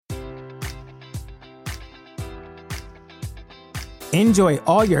Enjoy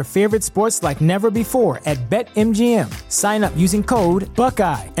all your favorite sports like never before at BetMGM. Sign up using code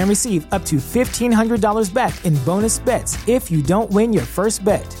Buckeye and receive up to $1,500 back in bonus bets if you don't win your first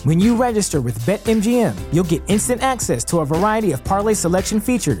bet. When you register with BetMGM, you'll get instant access to a variety of parlay selection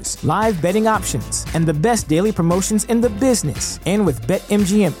features, live betting options, and the best daily promotions in the business. And with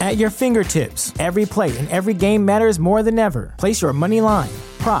BetMGM at your fingertips, every play and every game matters more than ever. Place your money line,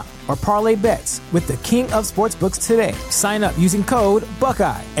 prop, or parlay bets with the king of sportsbooks today. Sign up using code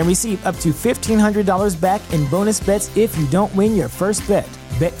Buckeye and receive up to $1,500 back in bonus bets if you don't win your first bet.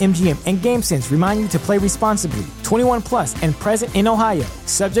 BetMGM and GameSense remind you to play responsibly. 21 plus and present in Ohio,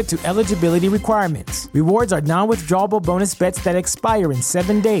 subject to eligibility requirements. Rewards are non-withdrawable bonus bets that expire in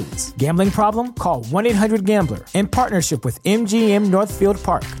 7 days. Gambling problem? Call 1-800-GAMBLER. In partnership with MGM Northfield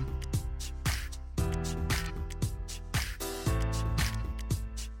Park.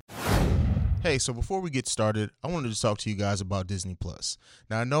 Hey, so before we get started, I wanted to talk to you guys about Disney Plus.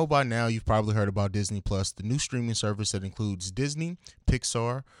 Now, I know by now you've probably heard about Disney Plus, the new streaming service that includes Disney,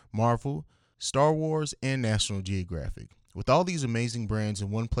 Pixar, Marvel, Star Wars, and National Geographic. With all these amazing brands in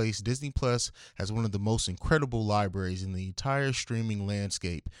one place, Disney Plus has one of the most incredible libraries in the entire streaming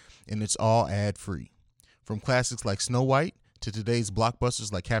landscape, and it's all ad-free. From classics like Snow White to today's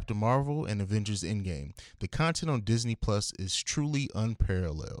blockbusters like Captain Marvel and Avengers Endgame, the content on Disney Plus is truly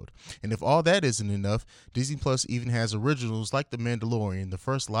unparalleled. And if all that isn't enough, Disney Plus even has originals like The Mandalorian, the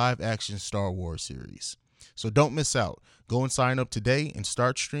first live-action Star Wars series. So don't miss out. Go and sign up today and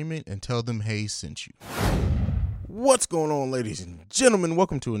start streaming and tell them Hayes sent you. What's going on, ladies and gentlemen?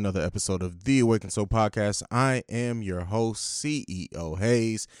 Welcome to another episode of the Awaken Soul Podcast. I am your host, CEO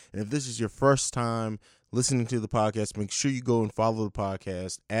Hayes. And if this is your first time listening to the podcast, make sure you go and follow the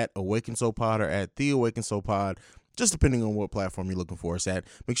podcast at Awaken Soul Pod or at The Awaken Soul Pod, just depending on what platform you're looking for us at.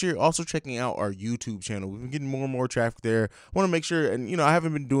 Make sure you're also checking out our YouTube channel. We've been getting more and more traffic there. I want to make sure, and I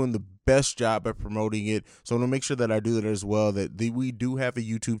haven't been doing the best job at promoting it, so I want to make sure that I do that as well, that we do have a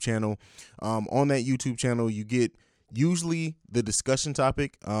YouTube channel. On that YouTube channel, you get usually the discussion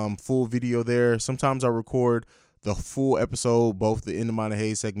topic, full video there. Sometimes I record the full episode, both the In the Mind of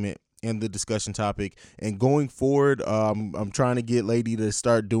Hayes segment and the discussion topic. And going forward, I'm trying to get Lady to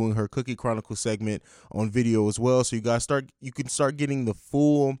start doing her Cookie Chronicle segment on video as well. So you can start getting the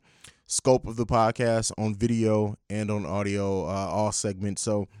full scope of the podcast on video and on audio, all segments.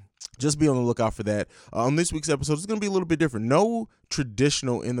 So just be on the lookout for that. On this week's episode, it's going to be a little bit different. No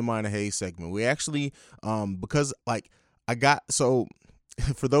traditional In the Mind of Hayes segment. We actually, because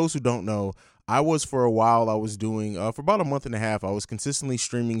for those who don't know, I was doing, for about a month and a half, I was consistently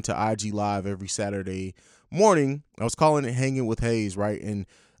streaming to IG Live every Saturday morning. I was calling it Hanging with Hayes, right? And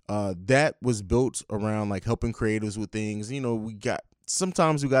that was built around like helping creatives with things.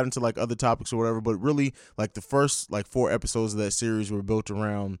 Sometimes we got into like other topics or whatever, but really like the first like 4 episodes of that series were built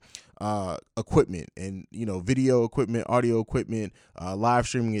around equipment and, video equipment, audio equipment, live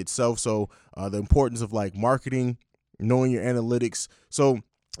streaming itself. So the importance of like marketing, knowing your analytics. So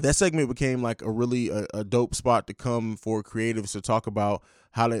that segment became like a really a dope spot to come for creatives to talk about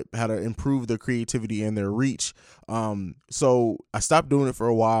how to improve their creativity and their reach. So I stopped doing it for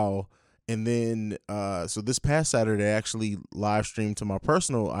a while. And then, so this past Saturday, I actually live streamed to my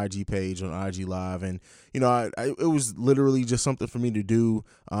personal IG page on IG Live. And, it was literally just something for me to do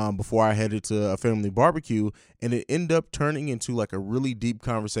before I headed to a family barbecue. And it ended up turning into like a really deep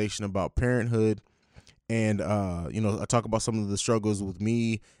conversation about parenthood. And, I talk about some of the struggles with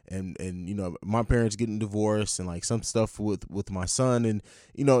me and my parents getting divorced and like some stuff with my son. And,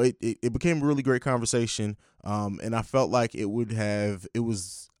 it became a really great conversation. And I felt like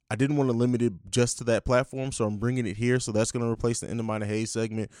I didn't want to limit it just to that platform, so I'm bringing it here. So that's going to replace the In the Mind of Hayes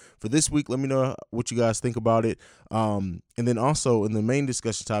segment for this week. Let me know what you guys think about it. And then also in the main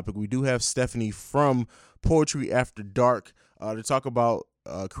discussion topic, we do have Stephanie from Poetry After Dark to talk about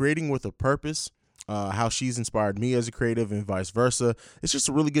creating with a purpose. How she's inspired me as a creative and vice versa. It's just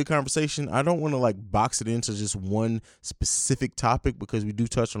a really good conversation. I don't want to like box it into just one specific topic because we do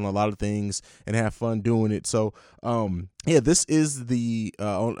touch on a lot of things and have fun doing it. So, this is the,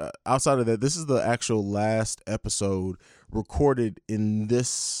 outside of that, this is the actual last episode recorded in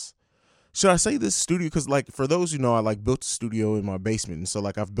this, should I say this studio? Because like for those who know, I like built a studio in my basement. And so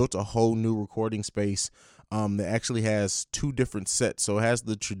like I've built a whole new recording space that actually has 2 different sets. So it has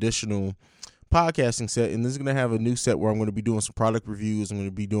the traditional podcasting set, and this is going to have a new set where I'm going to be doing some product reviews. I'm going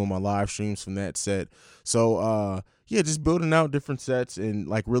to be doing my live streams from that set. So just building out different sets and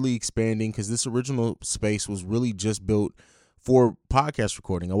like really expanding, because this original space was really just built for podcast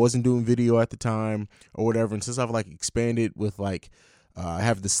recording. I wasn't doing video at the time or whatever, and since I've like expanded with like I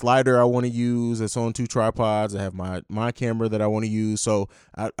have the slider I want to use that's on 2 tripods. I have my camera that I want to use. So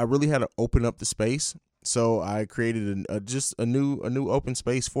I really had to open up the space. So I created just a new open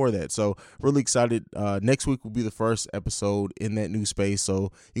space for that. So really excited. Next week will be the first episode in that new space.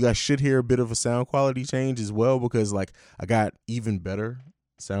 So you guys should hear a bit of a sound quality change as well, because like I got even better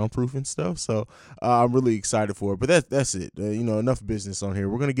soundproof and stuff. So I'm really excited for it. But that's it. Enough business on here.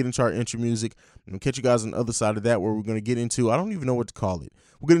 We're gonna get into our intro music. I'm gonna catch you guys on the other side of that, where we're gonna get into, I don't even know what to call it.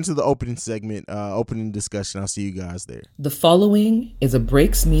 We'll get into the opening segment, opening discussion. I'll see you guys there. The following is a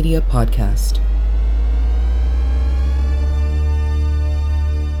Breaks Media podcast.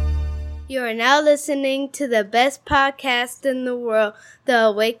 You are now listening to the best podcast in the world, The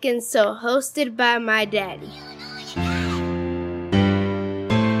Awakened Soul, hosted by my daddy.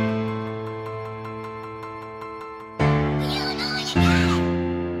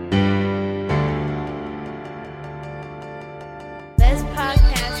 Best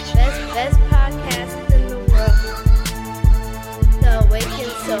podcast in the world, The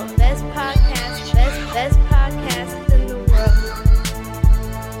Awakened Soul. Best podcast in the world,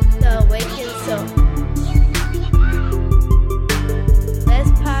 The Awakened Soul.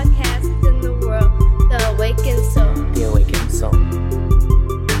 Best podcast in the world, The Awakened Soul. The Awakened Soul.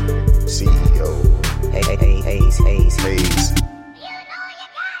 CEO. Hayes.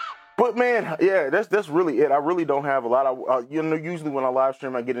 But man, yeah, that's really it. I really don't have a lot of, usually when I live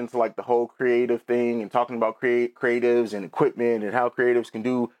stream, I get into like the whole creative thing and talking about creatives and equipment and how creatives can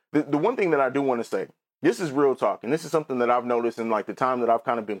do. The one thing that I do want to say, this is real talk, and this is something that I've noticed in like the time that I've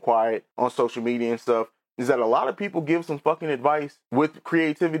kind of been quiet on social media and stuff, is that a lot of people give some fucking advice with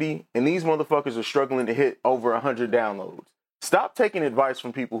creativity, and these motherfuckers are struggling to hit over 100 downloads. Stop taking advice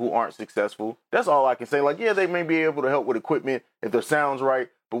from people who aren't successful. That's all I can say. Like, yeah, they may be able to help with equipment if their sound's right,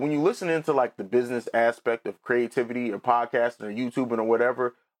 but when you listen into like the business aspect of creativity or podcasting or YouTubing or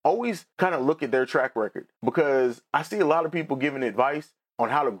whatever, always kind of look at their track record, because I see a lot of people giving advice on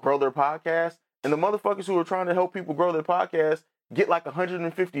how to grow their podcast, and the motherfuckers who are trying to help people grow their podcast get like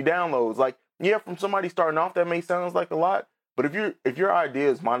 150 downloads. Like, yeah, from somebody starting off, that may sound like a lot, but if your idea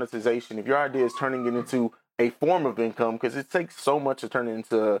is monetization, if your idea is turning it into a form of income, because it takes so much to turn it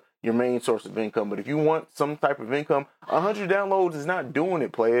into your main source of income. But if you want some type of income, 100 downloads is not doing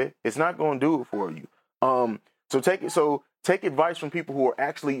it, player. It's not going to do it for you. So take advice from people who are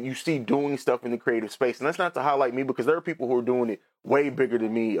actually, you see, doing stuff in the creative space. And that's not to highlight me, because there are people who are doing it way bigger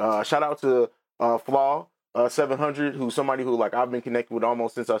than me. Shout out to Flaw 700, who's somebody who like I've been connected with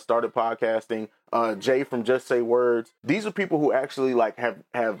almost since I started podcasting. Jay from Just Say Words. These are people who actually like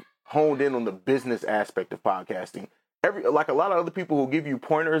have honed in on the business aspect of podcasting. Like a lot of other people who give you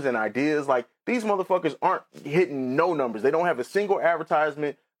pointers and ideas, like these motherfuckers aren't hitting no numbers. They don't have a single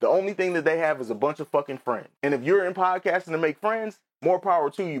advertisement. The only thing that they have is a bunch of fucking friends. And if you're in podcasting to make friends, more power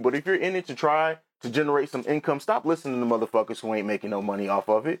to you. But if you're in it to try to generate some income, stop listening to motherfuckers who ain't making no money off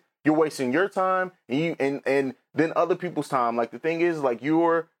of it. You're wasting your time and then other people's time. Like the thing is, like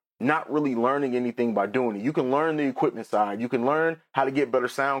you're not really learning anything by doing it. You can learn the equipment side. You can learn how to get better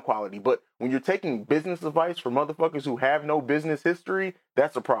sound quality. But when you're taking business advice from motherfuckers who have no business history,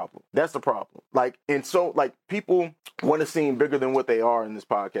 that's a problem. That's the problem. Like, and so like people want to seem bigger than what they are in this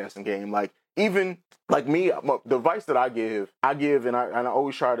podcasting game. Like even like me, the advice that I give, and I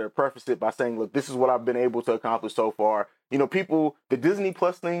always try to preface it by saying, look, this is what I've been able to accomplish so far. You know, people, the Disney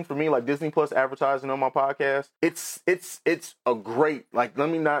Plus thing for me, like Disney Plus advertising on my podcast, it's a great, like, I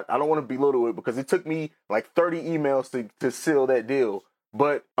don't want to belittle it, because it took me like 30 emails to seal that deal.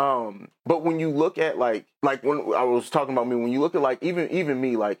 But when you look at like when I was talking about me, when you look at like even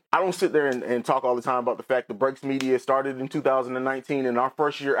me, like I don't sit there and talk all the time about the fact that Breaks Media started in 2019, and our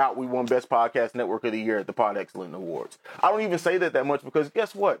first year out, we won Best Podcast Network of the Year at the Pod Excellence Awards. I don't even say that much, because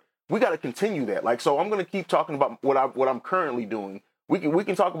guess what? We got to continue that. Like, so I'm going to keep talking about what I'm currently doing. We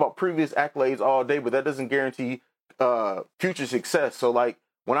can talk about previous accolades all day, but that doesn't guarantee future success. So like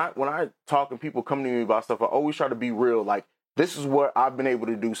when I talk and people come to me about stuff, I always try to be real. Like, this is what I've been able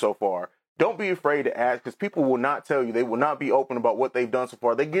to do so far. Don't be afraid to ask, because people will not tell you. They will not be open about what they've done so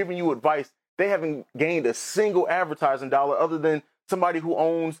far. They're giving you advice. They haven't gained a single advertising dollar other than somebody who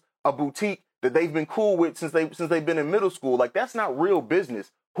owns a boutique that they've been cool with since they've been in middle school. Like, that's not real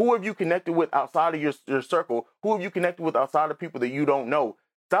business. Who have you connected with outside of your circle? Who have you connected with outside of people that you don't know?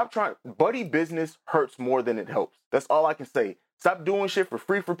 Stop trying. Buddy business hurts more than it helps. That's all I can say. Stop doing shit for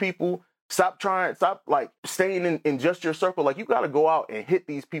free for people. Stop like staying in just your circle. Like, you got to go out and hit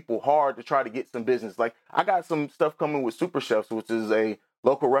these people hard to try to get some business. Like, I got some stuff coming with Super Chefs, which is a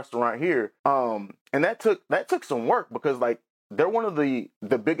local restaurant here. And that took some work, because like they're one of the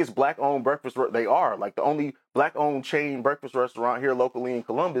biggest black-owned breakfast. They are like the only black-owned chain breakfast restaurant here locally in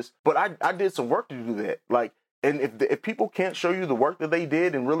Columbus. But I did some work to do that. Like, and if people can't show you the work that they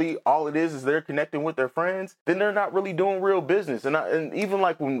did, and really all it is they're connecting with their friends, then they're not really doing real business. And even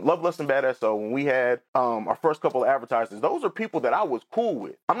like when Love Less and Badass So, when we had our first couple of advertisers, those are people that I was cool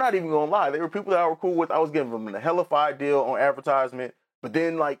with. I'm not even gonna lie, they were people that I were cool with. I was giving them a hellified deal on advertisement. But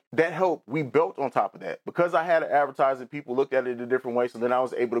then, like, that helped. We built on top of that. Because I had an advertising, people looked at it a different way, so then I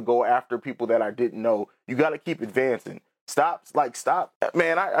was able to go after people that I didn't know. You got to keep advancing. Stop.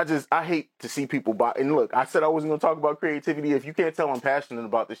 Man, I hate to see people buy. And look, I said I wasn't going to talk about creativity. If you can't tell, I'm passionate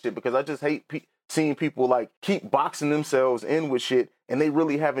about this shit, because I just hate seeing people, like, keep boxing themselves in with shit, and they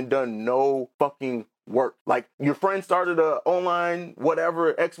really haven't done no fucking work. Like, your friend started a online,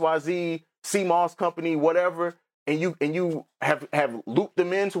 whatever, XYZ, CMOS company, whatever, and you have looped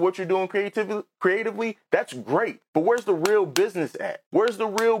them into what you're doing creatively, that's great. But where's the real business at? Where's the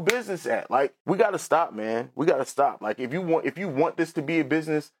real business at? Like, we got to stop, man. We got to stop. Like, if you want this to be a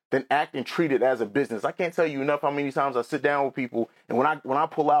business, then act and treat it as a business. I can't tell you enough how many times I sit down with people, and when I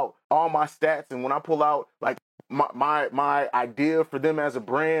pull out all my stats, and when I pull out, like, my idea for them as a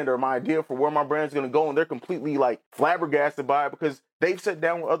brand, or my idea for where my brand's going to go, and they're completely, like, flabbergasted by it, because they've sat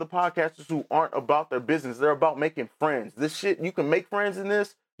down with other podcasters who aren't about their business. They're about making friends. This shit, you can make friends in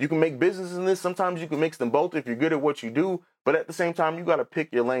this. You can make business in this. Sometimes you can mix them both if you're good at what you do. But at the same time, you got to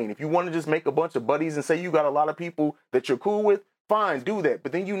pick your lane. If you want to just make a bunch of buddies and say you got a lot of people that you're cool with, fine, do that.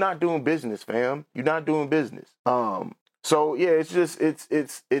 But then you're not doing business, fam. You're not doing business. So yeah, it's just,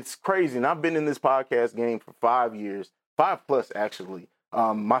 it's crazy. And I've been in this podcast game for 5 years, 5+ actually.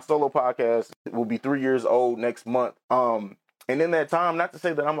 My solo podcast will be 3 years old next month. And in that time, not to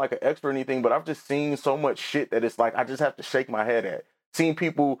say that I'm like an expert or anything, but I've just seen so much shit that it's like I just have to shake my head at. Seeing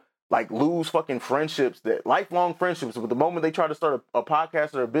people like lose fucking friendships, that lifelong friendships, but the moment they try to start a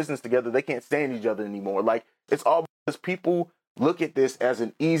podcast or a business together, they can't stand each other anymore. Like, it's all because people look at this as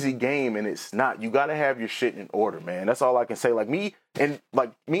an easy game, and it's not. You got to have your shit in order, man. That's all I can say. Like me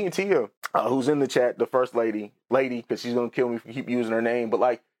and Tia, who's in the chat, the first lady, because she's gonna kill me if we keep using her name. But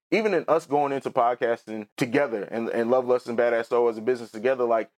like, even in us going into podcasting together and Love Less and Badass So as a business together,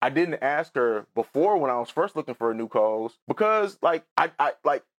 like, I didn't ask her before when I was first looking for a new cause, because like I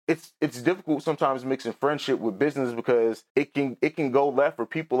like it's difficult sometimes mixing friendship with business, because it can go left, or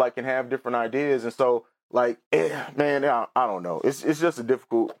people like can have different ideas, and so like, man, I don't know. It's just a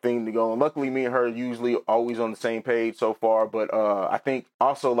difficult thing to go. And luckily, me and her are usually always on the same page so far. But I think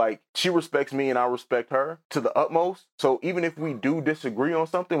also, like, she respects me and I respect her to the utmost. So even if we do disagree on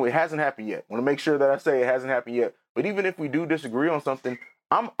something, it hasn't happened yet. I want to make sure that I say it hasn't happened yet. But even if we do disagree on something,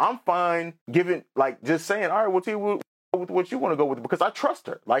 I'm fine giving, like, just saying, all right, well, T, we'll go with what you want to go with, because I trust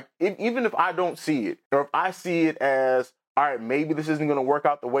her. Like, even if I don't see it, or if I see it as, all right, maybe this isn't going to work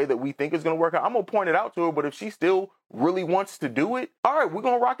out the way that we think it's going to work out, I'm going to point it out to her. But if she still really wants to do it, all right, we're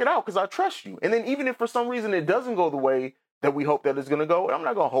going to rock it out, because I trust you. And then even if for some reason it doesn't go the way that we hope that it's going to go, I'm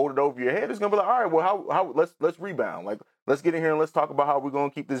not going to hold it over your head. It's going to be like, all right, well, how let's rebound. Like, let's get in here and let's talk about how we're going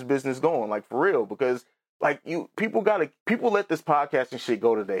to keep this business going, like, for real. Because, like, people let this podcasting shit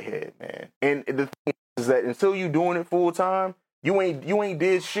go to their head, man. And the thing is that until you doing it full time, you ain't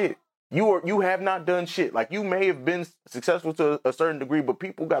did shit. You have not done shit. Like, you may have been successful to a certain degree, but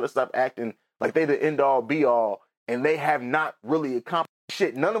people got to stop acting like they the end all be all, and they have not really accomplished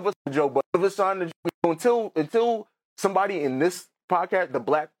shit. None of us are Joe Budden. None of us signed until somebody in this podcast, the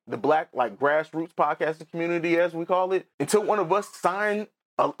black like grassroots podcasting community, as we call it, until one of us sign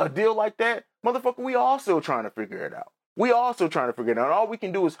a deal like that, motherfucker, we all still trying to figure it out. We also trying to figure it out. And all we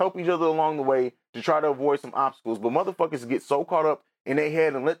can do is help each other along the way to try to avoid some obstacles. But motherfuckers get so caught up in their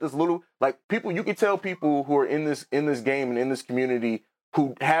head and let this little, like, people, you can tell people who are in this game and in this community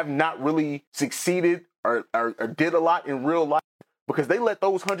who have not really succeeded or did a lot in real life, because they let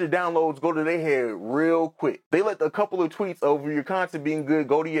those 100 downloads go to their head real quick. They let a couple of tweets over your content being good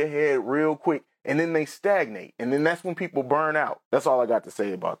go to your head real quick, and then they stagnate. And then that's when people burn out. That's all I got to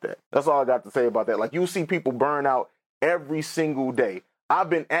say about that. Like, you'll see people burn out every single day. I've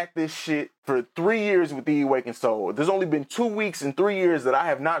been at this shit for 3 years with The Awakened Soul. There's only been 2 weeks in 3 years that I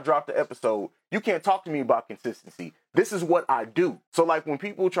have not dropped an episode. You can't talk to me about consistency. This is what I do. So, like, when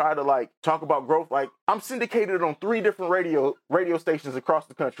people try to, like, talk about growth, like, I'm syndicated on 3 different radio stations across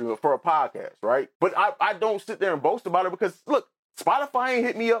the country for a podcast, right? But I don't sit there and boast about it, because, look, Spotify ain't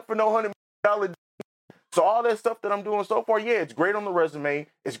hit me up for no $100 million. So all that stuff that I'm doing so far, yeah, it's great on the resume.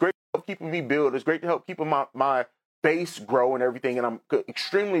 It's great to help keeping me build. It's great to help keeping my base grow and everything. And I'm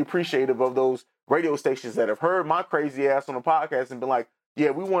extremely appreciative of those radio stations that have heard my crazy ass on the podcast and been like,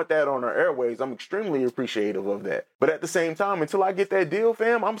 yeah, we want that on our airways. I'm extremely appreciative of that. But at the same time, until I get that deal,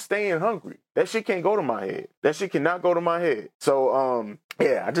 fam, I'm staying hungry. That shit can't go to my head. That shit cannot go to my head. So,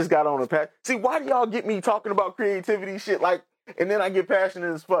 yeah, I just got on a path. See, why do y'all get me talking about creativity shit like, and then I get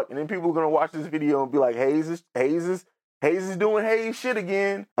passionate as fuck, and then people are gonna watch this video and be like, Hayes is doing Hayes shit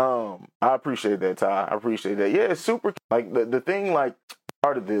again. I appreciate that, Ty. I appreciate that. Yeah, it's super. Like the thing, like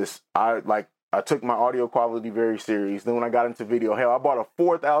part of this, I took my audio quality very serious. Then when I got into video, hell, I bought a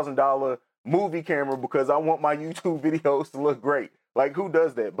 $4,000 movie camera because I want my YouTube videos to look great. Like, who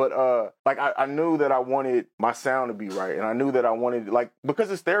does that? But like I knew that I wanted my sound to be right, and I knew that I wanted, like,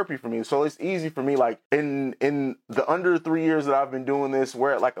 because it's therapy for me, so it's easy for me. Like in the under 3 years that I've been doing this,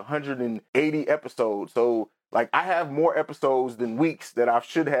 we're at like 180 episodes. So like I have more episodes than weeks that I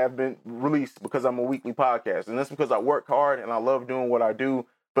should have been released because I'm a weekly podcast, and that's because I work hard and I love doing what I do.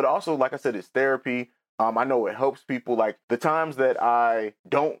 But also, like I said, it's therapy. I know it helps people. Like the times that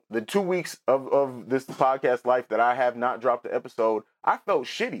the 2 weeks of this podcast life that I have not dropped the episode, I felt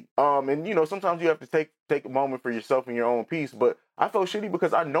shitty. And you know, sometimes you have to take a moment for yourself and your own peace. But I felt shitty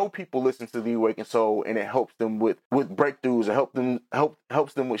because I know people listen to The Awakened Soul, and it helps them with breakthroughs. It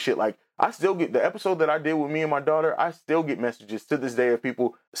helps them with shit. Like I still get the episode that I did with me and my daughter. I still get messages to this day of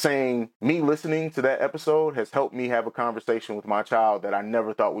people saying me listening to that episode has helped me have a conversation with my child that I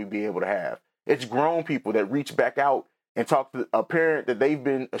never thought we'd be able to have. It's grown people that reach back out and talk to a parent that they've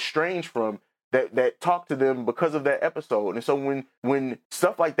been estranged from that talk to them because of that episode. And so when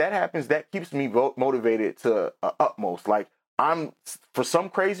stuff like that happens, that keeps me motivated to utmost. Like for some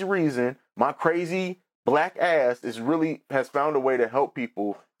crazy reason, my crazy black ass has found a way to help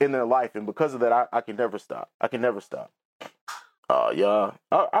people in their life. And because of that, I can never stop. I can never stop. Y'all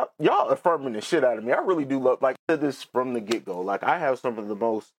affirming the shit out of me. I really do love, like, I said this from the get-go. Like, I have some of the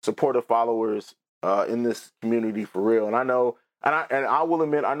most supportive followers in this community for real. And I know, and I will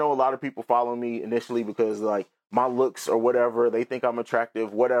admit, I know a lot of people follow me initially because, like, my looks or whatever, they think I'm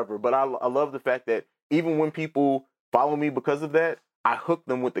attractive, whatever. But I love the fact that even when people follow me because of that, I hook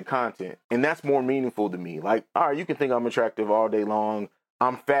them with the content. And that's more meaningful to me. Like, all right, you can think I'm attractive all day long.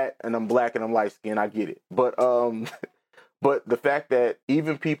 I'm fat and I'm black and I'm light-skinned. I get it. But, but the fact that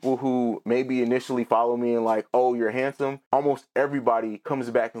even people who maybe initially follow me and like, oh, you're handsome, almost everybody comes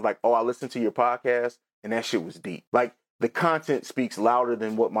back and is like, oh, I listened to your podcast and that shit was deep. Like the content speaks louder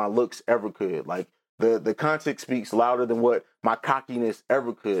than what my looks ever could. Like the content speaks louder than what my cockiness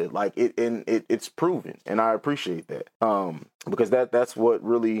ever could. Like it's proven, and I appreciate that. Because that's what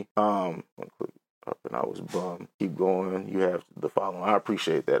really and I was bummed. Keep going. You have the following. I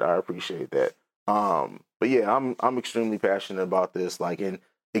appreciate that. But yeah, I'm extremely passionate about this. Like, and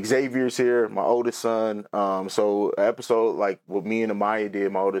Xavier's here, my oldest son. So an episode like what me and Amaya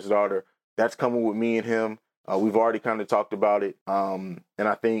did, my oldest daughter, that's coming with me and him. We've already kind of talked about it. And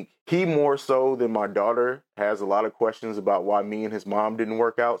I think he more so than my daughter has a lot of questions about why me and his mom didn't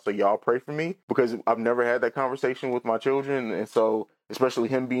work out. So y'all pray for me because I've never had that conversation with my children. And so, especially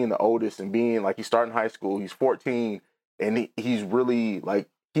him being the oldest and being like, he's starting high school, he's 14 and he's really like,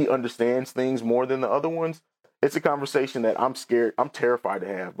 he understands things more than the other ones. It's a conversation that I'm terrified to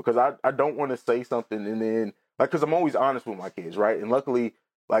have because I don't want to say something and then, like, because I'm always honest with my kids, right? And luckily,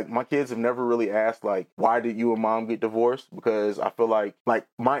 like, my kids have never really asked, like, why did you and mom get divorced? Because I feel like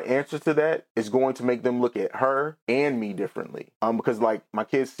my answer to that is going to make them look at her and me differently. Because, like, my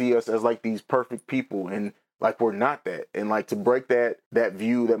kids see us as, like, these perfect people and, like, we're not that. And, like, to break that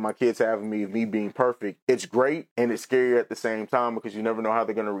view that my kids have of me being perfect, it's great and it's scary at the same time because you never know how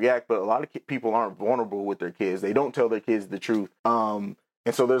they're going to react. But a lot of people aren't vulnerable with their kids. They don't tell their kids the truth. And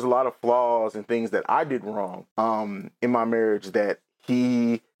so there's a lot of flaws and things that I did wrong in my marriage that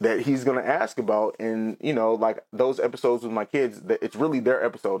he's going to ask about. And, you know, like those episodes with my kids, it's really their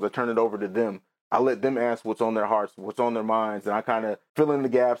episodes. I turn it over to them. I let them ask what's on their hearts, what's on their minds, and I kind of fill in the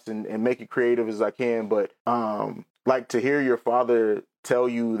gaps and make it creative as I can. But like to hear your father tell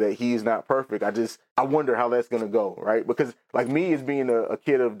you that he's not perfect, I wonder how that's going to go, right? Because like me as being a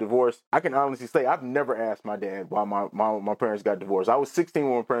kid of divorce, I can honestly say I've never asked my dad why my parents got divorced. I was 16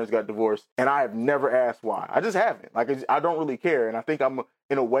 when my parents got divorced, and I have never asked why. I just haven't. Like I don't really care, and I think I'm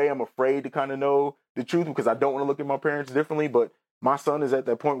afraid to kind of know the truth because I don't want to look at my parents differently. But my son is at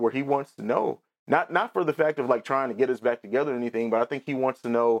that point where he wants to know. Not for the fact of like trying to get us back together or anything, but I think he wants to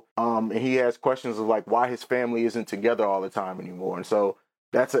know, and he has questions of like why his family isn't together all the time anymore. And so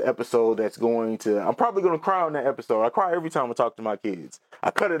that's an episode I'm probably going to cry on that episode. I cry every time I talk to my kids.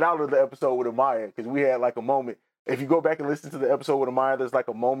 I cut it out of the episode with Amaya because we had like a moment. If you go back and listen to the episode with Amaya, there's like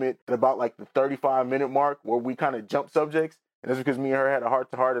a moment at about like the 35-minute mark where we kind of jump subjects. And that's because me and her had a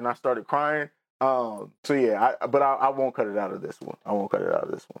heart-to-heart and I started crying. So yeah, I won't cut it out of this one. I won't cut it out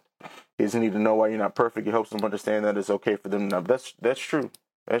of this one. Kids need to know why you're not perfect. It helps them understand that it's okay for them to not. That's true.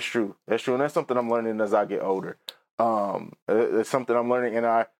 That's true. That's true. And that's something I'm learning as I get older. It's something I'm learning, and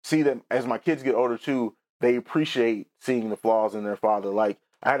I see that as my kids get older too, they appreciate seeing the flaws in their father. Like,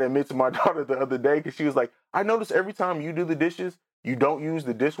 I had to admit to my daughter the other day, because she was like, I notice every time you do the dishes, you don't use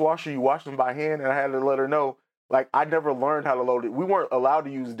the dishwasher, you wash them by hand. And I had to let her know, like, I never learned how to load it. We weren't allowed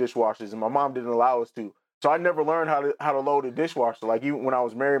to use dishwashers, and my mom didn't allow us to. So I never learned how to load a dishwasher. Like, even when I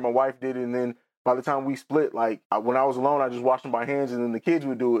was married, my wife did it, and then by the time we split, like, when I was alone, I just washed them by hands, and then the kids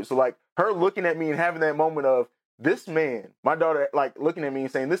would do it. So, like, her looking at me and having that moment of, this man, my daughter, like, looking at me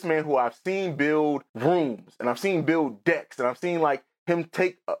and saying, this man who I've seen build rooms, and I've seen build decks, and I've seen, like, him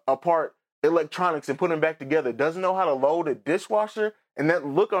take apart electronics and put them back together, doesn't know how to load a dishwasher. And that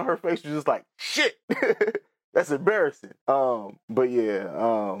look on her face was just like, shit, that's embarrassing. But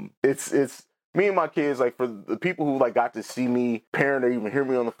yeah, it's me and my kids, like, for the people who, like, got to see me parent or even hear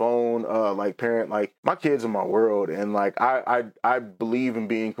me on the phone, like, parent, like, my kids are my world. And, like, I believe in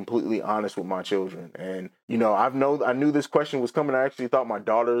being completely honest with my children. And, you know, I knew this question was coming. I actually thought my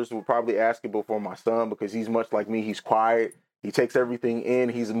daughters would probably ask it before my son, because he's much like me. He's quiet. He takes everything in.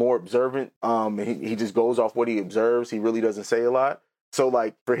 He's more observant. And he just goes off what he observes. He really doesn't say a lot. So,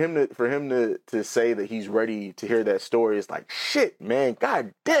 like, for him to say that he's ready to hear that story is like, shit, man.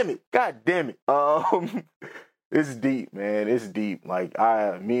 God damn it. It's deep, man. It's deep. Like,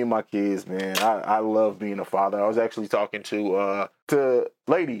 me and my kids, man, I love being a father. I was actually talking to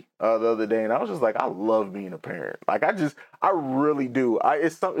Lady the other day, and I was just like, I love being a parent. Like, I really do.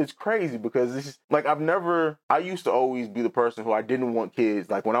 It's crazy, because it's just, like, I used to always be the person who I didn't want kids.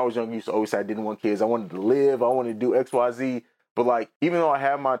 Like, when I was young, I used to always say I didn't want kids. I wanted to live. I wanted to do X, Y, Z. But, like, even though I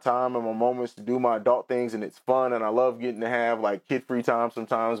have my time and my moments to do my adult things, and it's fun, and I love getting to have, like, kid-free time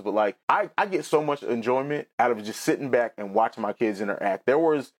sometimes, but, like, I get so much enjoyment out of just sitting back and watching my kids interact. There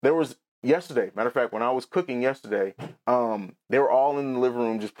was yesterday, matter of fact, when I was cooking yesterday, they were all in the living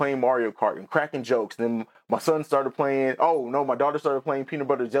room just playing Mario Kart and cracking jokes. Then my son started playing, my daughter started playing Peanut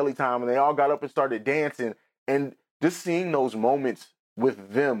Butter Jelly Time, and they all got up and started dancing. And just seeing those moments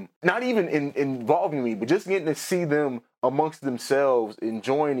with them, not even involving me, but just getting to see them amongst themselves,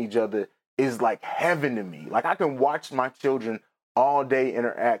 enjoying each other, is like heaven to me. Like, I can watch my children all day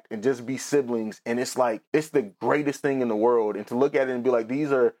interact and just be siblings, and it's like, it's the greatest thing in the world. And to look at it and be like,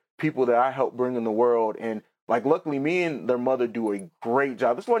 these are people that I helped bring in the world. And, like, luckily, me and their mother do a great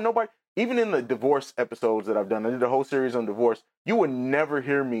job. That's why nobody, even in the divorce episodes that I've done, I did a whole series on divorce, you would never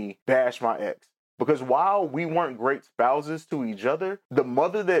hear me bash my ex. Because while we weren't great spouses to each other, the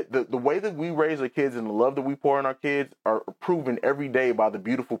way that we raise our kids and the love that we pour in our kids are proven every day by the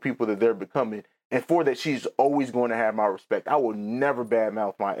beautiful people that they're becoming. And for that, she's always going to have my respect. I will never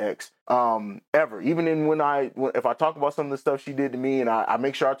badmouth my ex, ever. Even if I talk about some of the stuff she did to me, and I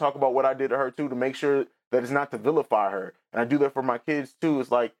make sure I talk about what I did to her too, to make sure that it's not to vilify her. And I do that for my kids too. It's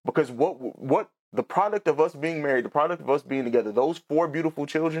like, because what the product of us being married, the product of us being together, those 4 beautiful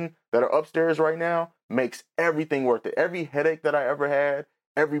children that are upstairs right now makes everything worth it. Every headache that I ever had,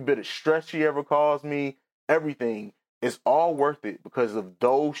 every bit of stress she ever caused me, everything is all worth it because of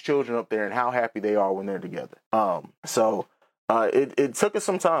those children up there and how happy they are when they're together. It took us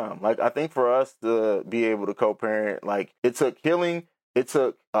some time. Like, I think for us to be able to co-parent, like, it took healing. It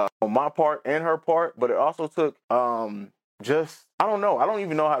took on my part and her part, but it also took I don't know. I don't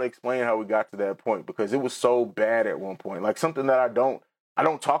even know how to explain how we got to that point, because it was so bad at one point. Like, something that I don't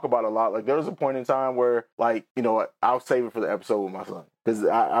talk about a lot. Like, there was a point in time where, like, you know, I'll save it for the episode with my son, because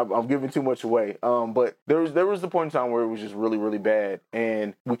I'm giving too much away. But there was the point in time where it was just really, really bad,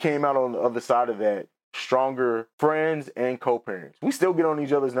 and we came out on the other side of that stronger friends and co-parents. We still get on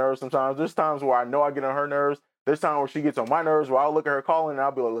each other's nerves sometimes. There's times where I know I get on her nerves. There's times where she gets on my nerves, where I'll look at her calling and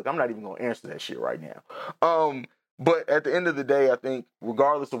I'll be like, look, I'm not even going to answer that shit right now. But at the end of the day, I think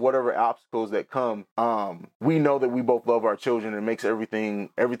regardless of whatever obstacles that come, we know that we both love our children, and it makes everything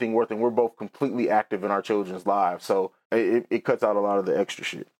worth it. And we're both completely active in our children's lives. So it cuts out a lot of the extra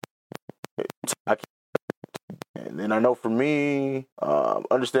shit. And then I know for me,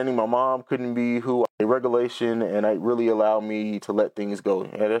 understanding my mom couldn't be a regulation, and it really allowed me to let things go.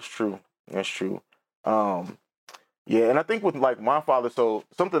 Yeah, that's true. That's true. Yeah, and I think with, like, my father, so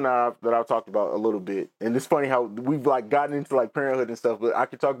something that I've talked about a little bit, and it's funny how we've, like, gotten into, like, parenthood and stuff, but I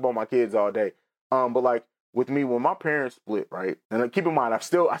could talk about my kids all day. But, like, with me, when my parents split, right, and, like, keep in mind, I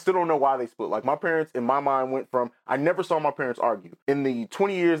still don't know why they split. Like, my parents, in my mind, went from, I never saw my parents argue. In the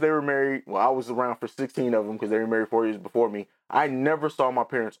 20 years they were married, well, I was around for 16 of them because they were married 4 years before me, I never saw my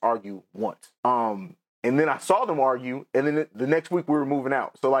parents argue once. And then I saw them argue, and then the next week we were moving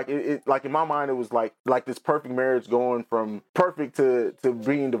out. So like it like in my mind it was like this perfect marriage going from perfect to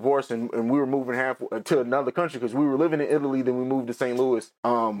being divorced, and we were moving to another country because we were living in Italy, then we moved to St. Louis.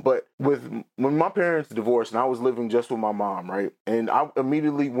 But when my parents divorced and I was living just with my mom, right, and I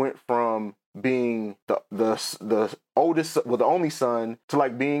immediately went from being the oldest, well, the only son, to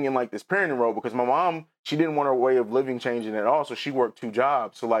like being in like this parenting role, because my mom, she didn't want her way of living changing at all, so she worked 2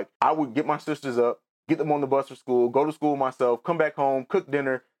 jobs. So like I would get my sisters up, get them on the bus for school, go to school myself, come back home, cook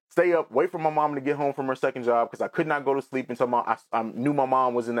dinner, stay up, wait for my mom to get home from her second job, because I could not go to sleep until I knew my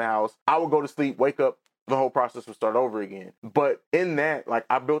mom was in the house. I would go to sleep, wake up, the whole process would start over again. But in that, like,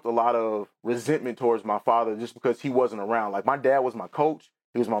 I built a lot of resentment towards my father just because he wasn't around. Like, my dad was my coach,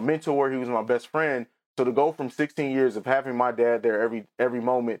 he was my mentor, he was my best friend. So to go from 16 years of having my dad there every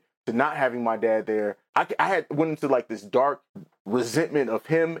moment to not having my dad there, I had went into like this dark resentment of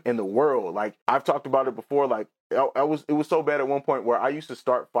him and the world. Like, I've talked about it before. Like, it was so bad at one point where I used to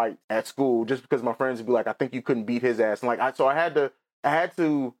start fights at school just because my friends would be like, I think you couldn't beat his ass. And like, I had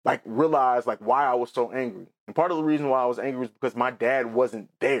to like realize like why I was so angry. And part of the reason why I was angry was because my dad wasn't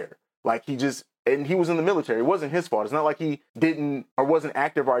there. Like, and he was in the military. It wasn't his fault. It's not like he didn't or wasn't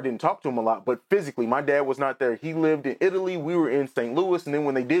active or I didn't talk to him a lot, but physically my dad was not there. He lived in Italy. We were in St. Louis. And then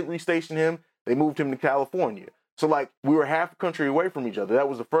when they did restation him, they moved him to California. So like we were half a country away from each other. That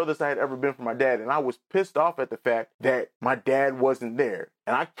was the furthest I had ever been from my dad. And I was pissed off at the fact that my dad wasn't there.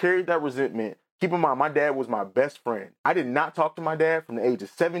 And I carried that resentment. Keep in mind, my dad was my best friend. I did not talk to my dad from the age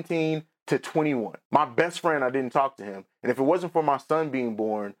of 17 to 21. My best friend, I didn't talk to him. And if it wasn't for my son being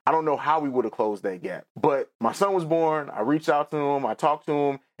born, I don't know how we would have closed that gap. But my son was born. I reached out to him. I talked to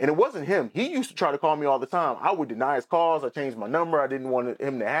him. And it wasn't him. He used to try to call me all the time. I would deny his calls. I changed my number. I didn't want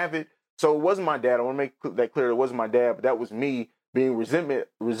him to have it. So it wasn't my dad. I want to make that clear. It wasn't my dad, but that was me being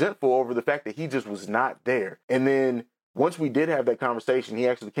resentful over the fact that he just was not there. And then once we did have that conversation, he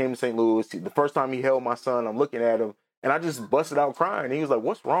actually came to St. Louis. The first time he held my son, I'm looking at him, and I just busted out crying. He was like,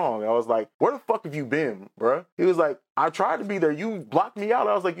 "What's wrong?" I was like, "Where the fuck have you been, bruh?" He was like, "I tried to be there. You blocked me out."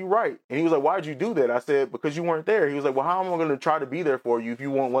 I was like, "You're right." And he was like, "Why'd you do that?" I said, "Because you weren't there." He was like, "Well, how am I going to try to be there for you if you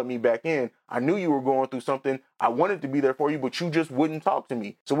won't let me back in? I knew you were going through something. I wanted to be there for you, but you just wouldn't talk to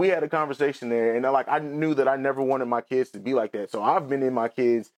me." So we had a conversation there, and I knew that I never wanted my kids to be like that. So I've been in my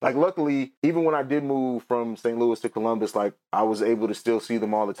kids. Like, luckily, even when I did move from St. Louis to Columbus, like, I was able to still see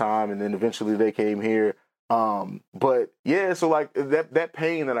them all the time, and then eventually they came here. But yeah, so like that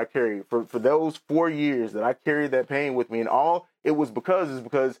pain that I carried for those 4 years that I carried that pain with me, and all it was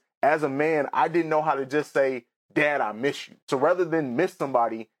because as a man, I didn't know how to just say, "Dad, I miss you." So rather than miss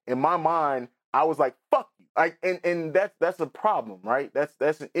somebody, in my mind, I was like, "Fuck you." Like, and that's a problem, right?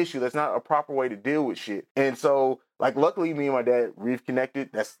 That's an issue. That's not a proper way to deal with shit. And so, like, luckily me and my dad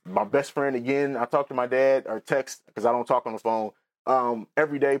reconnected. That's my best friend again. I talk to my dad or text because I don't talk on the phone,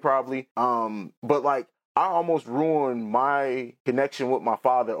 every day probably. But like, I almost ruined my connection with my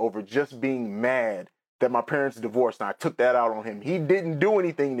father over just being mad that my parents divorced, and I took that out on him. He didn't do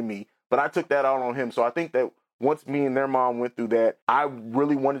anything to me, but I took that out on him. So I think that once me and their mom went through that, I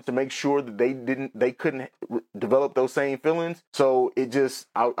really wanted to make sure that they couldn't develop those same feelings. So it just,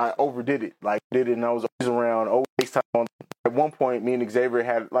 I overdid it. Like, and I was always around, always FaceTime. At one point, me and Xavier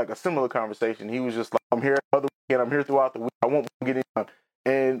had like a similar conversation. He was just like, "I'm here every weekend. I'm here throughout the week. I won't get in."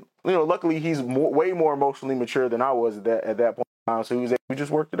 And, you know, luckily he's way more emotionally mature than I was at that point in time. So we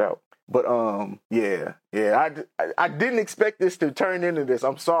just worked it out. But, yeah, I didn't expect this to turn into this.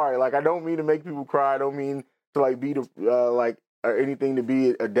 I'm sorry. Like, I don't mean to make people cry. I don't mean to like be or anything to be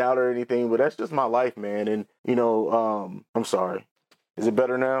a doubter or anything, but that's just my life, man. And, you know, I'm sorry. Is it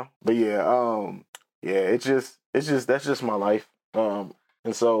better now? But yeah, that's just my life.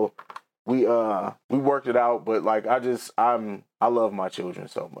 And so we worked it out, but like, I love my children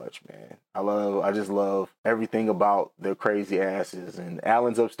so much, man. I just love everything about their crazy asses. And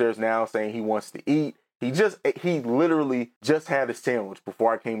Alan's upstairs now saying he wants to eat. He literally just had a sandwich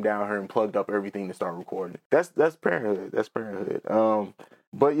before I came down here and plugged up everything to start recording. That's parenthood. That's parenthood.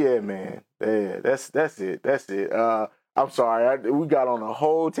 But yeah, man. Yeah, that's it. I'm sorry. We got on a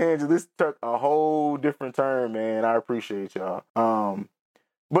whole tangent. This took a whole different turn, man. I appreciate y'all.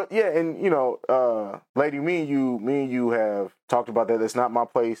 But yeah, and you know, lady, me and you have talked about that. It's not my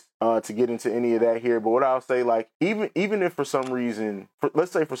place to get into any of that here. But what I'll say, like, even if for some reason,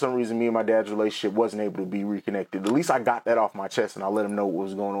 let's say for some reason, me and my dad's relationship wasn't able to be reconnected, at least I got that off my chest and I let him know what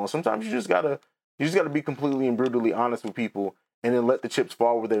was going on. Sometimes you just gotta be completely and brutally honest with people, and then let the chips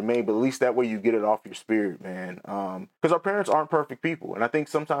fall where they're made. But at least that way you get it off your spirit, man. Because our parents aren't perfect people, and I think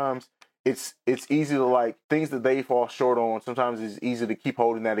sometimes it's easy to like things that they fall short on. Sometimes it's easy to keep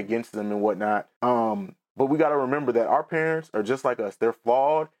holding that against them and whatnot. But we got to remember that our parents are just like us. They're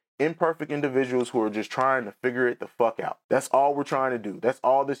flawed, imperfect individuals who are just trying to figure it the fuck out. That's all we're trying to do. That's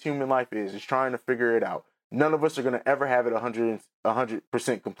all this human life is trying to figure it out. None of us are going to ever have it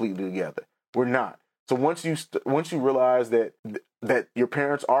 100% completely together. We're not. So once you realize that your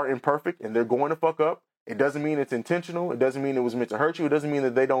parents are imperfect and they're going to fuck up, it doesn't mean it's intentional. It doesn't mean it was meant to hurt you. It doesn't mean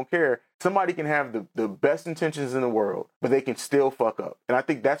that they don't care. Somebody can have the best intentions in the world, but they can still fuck up. And I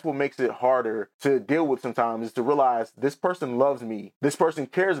think that's what makes it harder to deal with sometimes, is to realize this person loves me. This person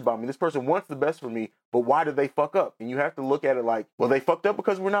cares about me. This person wants the best for me, but why did they fuck up? And you have to look at it like, well, they fucked up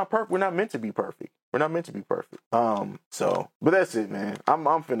because we're not perfect. We're not meant to be perfect. We're not meant to be perfect. But that's it, man. I'm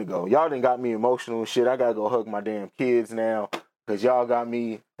finna go. Y'all done got me emotional and shit. I gotta go hug my damn kids now, because y'all got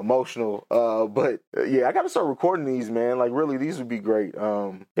me emotional. Yeah, I got to start recording these, man. Like, really, these would be great.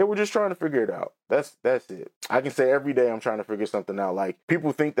 Yeah, we're just trying to figure it out. That's it. I can say every day I'm trying to figure something out. Like,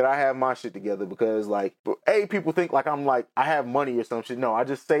 people think that I have my shit together because, like, people think like I'm like, I have money or some shit. No, I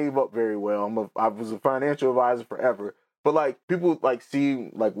just save up very well. I was a financial advisor forever. But, like, people, like, see,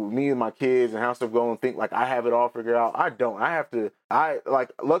 like, with me and my kids and how stuff go and think, like, I have it all figured out. I don't.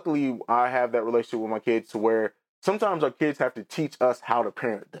 Luckily, I have that relationship with my kids to where sometimes our kids have to teach us how to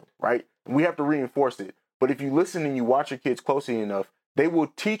parent them, right? And we have to reinforce it. But if you listen and you watch your kids closely enough, they will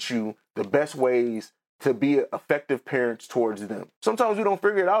teach you the best ways to be effective parents towards them. Sometimes we don't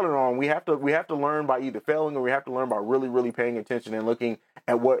figure it out at all. We have to learn by either failing, or we have to learn by really, really paying attention and looking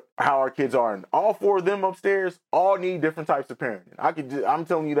at how our kids are. And all four of them upstairs all need different types of parenting. I'm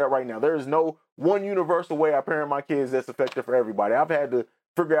telling you that right now. There is no one universal way I parent my kids that's effective for everybody. I've had to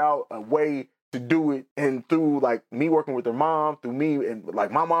figure out a way to do it, and through like me working with their mom, through me and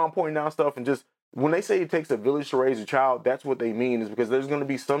like my mom pointing out stuff, and just when they say it takes a village to raise a child, that's what they mean, is because there's going to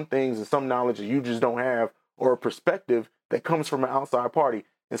be some things and some knowledge that you just don't have, or a perspective that comes from an outside party.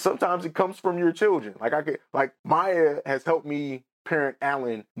 And sometimes it comes from your children. Like Maya has helped me parent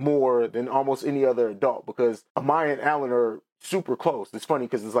Alan more than almost any other adult, because Maya and Alan are super close. It's funny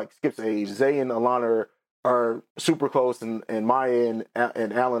because it's like Skip's age. Zay and Alana are super close, and Maya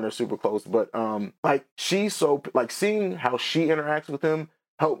and Alan are super close. But like, she's so, like, seeing how she interacts with him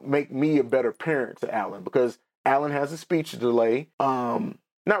helped make me a better parent to Alan, because Alan has a speech delay.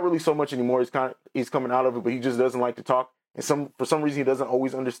 Not really so much anymore. He's coming out of it, but he just doesn't like to talk. And for some reason, he doesn't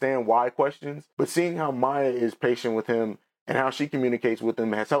always understand why questions. But seeing how Maya is patient with him and how she communicates with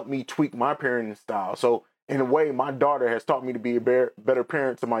him has helped me tweak my parenting style. So in a way, my daughter has taught me to be a better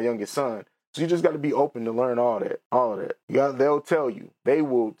parent to my youngest son. So you just got to be open to learn all of that. They'll tell you. They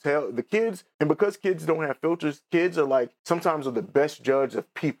will tell the kids. And because kids don't have filters, kids are like, sometimes are the best judge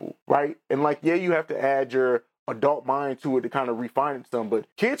of people, right? And like, yeah, you have to add your adult mind to it to kind of refine it some. But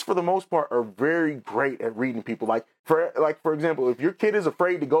kids, for the most part, are very great at reading people. For example, if your kid is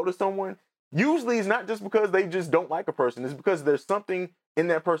afraid to go to someone, usually it's not just because they just don't like a person. It's because there's something in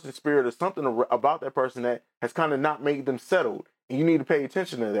that person's spirit or something about that person that has kind of not made them settled. And you need to pay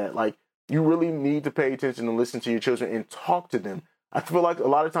attention to that. Like, you really need to pay attention and listen to your children and talk to them. I feel like a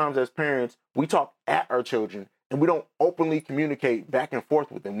lot of times as parents, we talk at our children and we don't openly communicate back and forth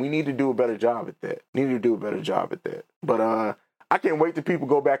with them. We need to do a better job at that. But I can't wait till people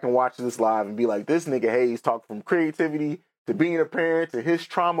go back and watch this live and be like, this nigga Hayes talked from creativity to being a parent to his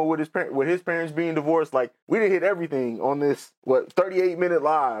trauma with his parents being divorced. Like, we didn't hit everything on this 38-minute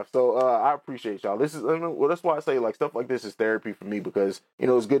live. So I appreciate y'all. That's why I say, like, stuff like this is therapy for me, because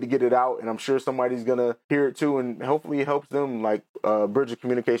it's good to get it out, and I'm sure somebody's gonna hear it too, and hopefully it helps them like bridge a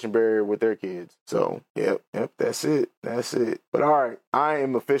communication barrier with their kids. So yep, that's it. But all right, I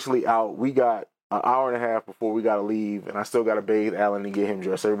am officially out. We got an hour and a half before we gotta leave, and I still gotta bathe Alan and get him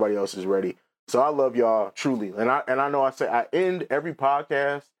dressed. Everybody else is ready. So I love y'all truly. And I know I end every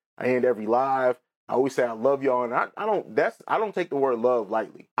podcast, I end every live. I always say I love y'all, and I don't take the word love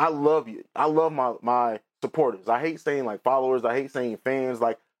lightly. I love you. I love my supporters. I hate saying like followers. I hate saying fans.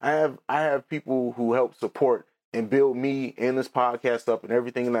 Like, I have people who help support and build me and this podcast up and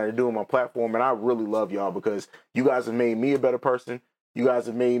everything that I do on my platform. And I really love y'all, because you guys have made me a better person. You guys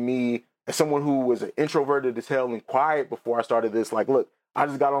have made me, as someone who was introverted as hell and quiet before I started this, like, look, I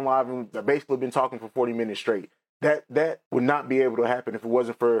just got on live and I basically been talking for 40 minutes straight. That would not be able to happen if it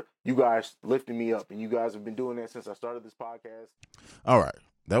wasn't for you guys lifting me up. And you guys have been doing that since I started this podcast. All right.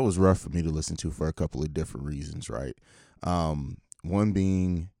 That was rough for me to listen to for a couple of different reasons, right? One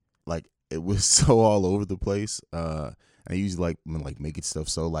being, like, it was so all over the place. I usually like making stuff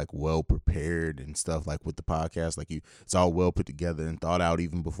so like well prepared and stuff like with the podcast, like it's all well put together and thought out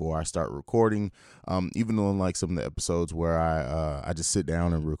even before I start recording. Even on like some of the episodes where I just sit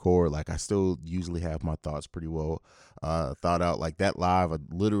down and record, like I still usually have my thoughts pretty well thought out. Like that live, I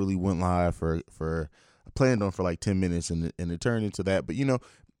literally went live for I planned on for like 10 minutes and it turned into that. But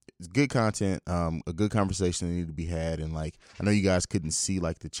it's good content, a good conversation that needed to be had, and like I know you guys couldn't see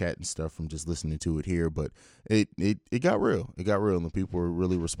like the chat and stuff from just listening to it here, but it got real. It got real, and the people were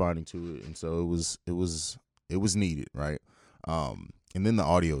really responding to it, and so it was needed, right? And then the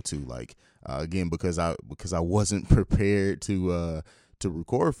audio too, like again because I wasn't prepared to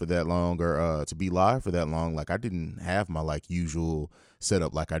record for that long or to be live for that long. Like I didn't have my like usual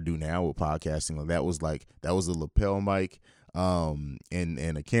setup like I do now with podcasting. Like that was a lapel mic and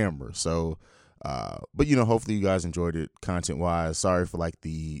a camera. So but hopefully you guys enjoyed it content wise. Sorry for like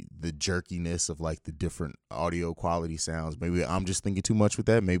the jerkiness of like the different audio quality sounds. Maybe I'm just thinking too much with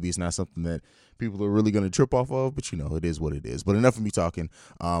that. Maybe it's not something that people are really going to trip off of, but it is what it is. But enough of me talking.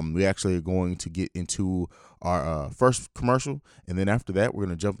 We actually are going to get into our first commercial, and then after that we're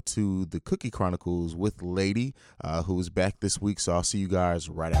going to jump to the Cookie Chronicles with Lady, who is back this week. So I'll see you guys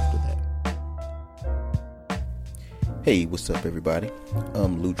right after that. Hey, what's up, everybody?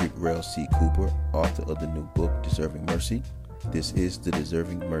 I'm Ludwig Rell C. Cooper, author of the new book, Deserving Mercy. This is the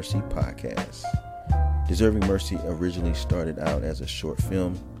Deserving Mercy podcast. Deserving Mercy originally started out as a short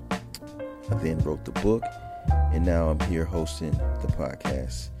film. I then wrote the book, and now I'm here hosting the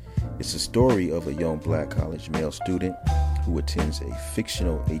podcast. It's a story of a young black college male student who attends a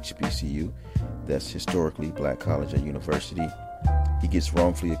fictional HBCU, that's historically black college or university. He gets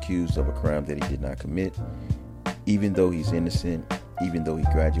wrongfully accused of a crime that he did not commit. Even though he's innocent, even though he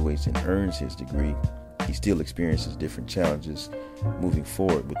graduates and earns his degree, he still experiences different challenges moving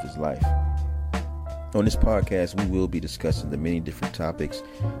forward with his life. On this podcast, we will be discussing the many different topics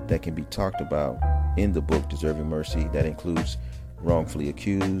that can be talked about in the book Deserving Mercy. That includes wrongfully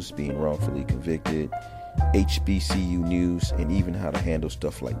accused, being wrongfully convicted, HBCU news, and even how to handle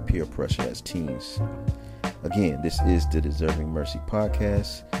stuff like peer pressure as teens. Again, this is the Deserving Mercy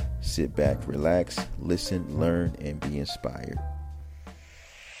podcast. Sit back, relax, listen, learn, and be inspired.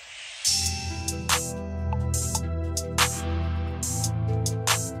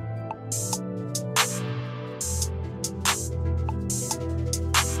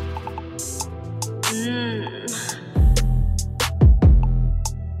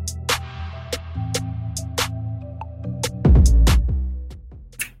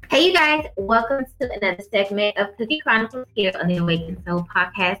 Hey you guys, welcome to another segment of Cookie Chronicles here on the Awakened Soul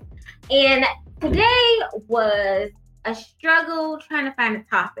podcast. And today was a struggle trying to find a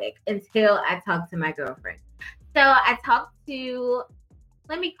topic until I talked to my girlfriend. So I talked to,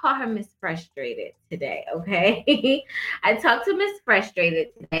 let me call her Miss Frustrated today, okay? I talked to Miss Frustrated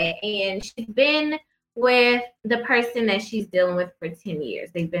today, and she's been with the person that she's dealing with for 10 years.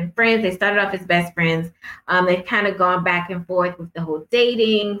 They've been friends. They started off as best friends. They've kind of gone back and forth with the whole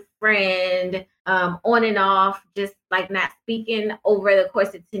dating, friend, on and off, just like not speaking over the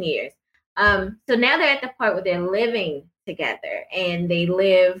course of 10 years. So now they're at the part where they're living together, and they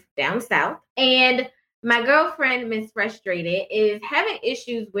live down south. And my girlfriend, Miss Frustrated, is having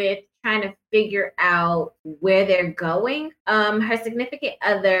issues with trying to figure out where they're going. Her significant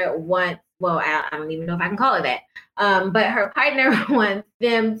other wants, well, I don't even know if I can call it that. But her partner wants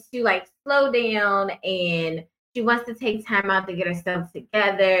them to like slow down, and she wants to take time out to get herself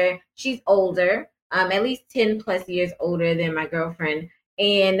together. She's older, at least 10 plus years older than my girlfriend.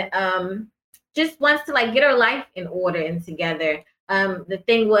 And just wants to like get her life in order and together. The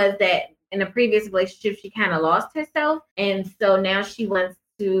thing was that in a previous relationship, she kind of lost herself. And so now she wants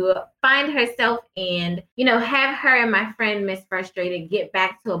to find herself and, have her and my friend Miss Frustrated get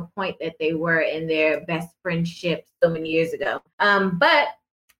back to a point that they were in their best friendship so many years ago. But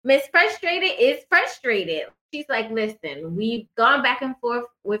Miss Frustrated is frustrated. She's like, listen, we've gone back and forth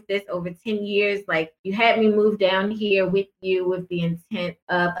with this over 10 years. Like, you had me move down here with you with the intent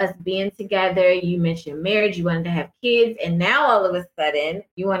of us being together. You mentioned marriage. You wanted to have kids. And now all of a sudden,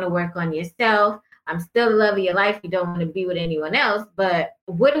 you want to work on yourself. I'm still the love of your life. You don't want to be with anyone else. But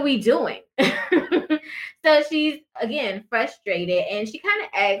what are we doing? So she's, again, frustrated. And she kind of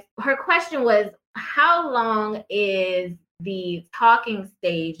asked, her question was, how long is the talking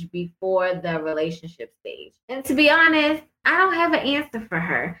stage before the relationship stage? And to be honest, I don't have an answer for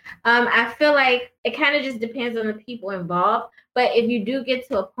her. I feel like it kind of just depends on the people involved. But if you do get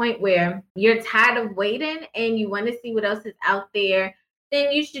to a point where you're tired of waiting and you want to see what else is out there,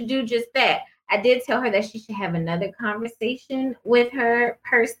 then you should do just that. I did tell her that she should have another conversation with her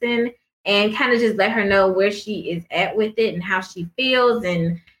person and kind of just let her know where she is at with it and how she feels,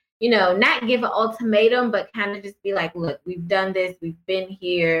 and not give an ultimatum, but kind of just be like, look, we've done this, we've been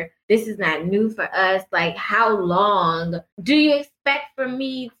here, this is not new for us. Like, how long do you expect for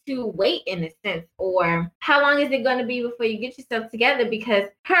me to wait, in a sense? Or how long is it going to be before you get yourself together? Because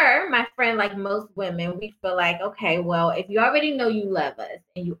my friend, like most women, we feel like, okay, well, if you already know you love us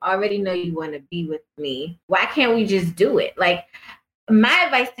and you already know you want to be with me, why can't we just do it? Like, my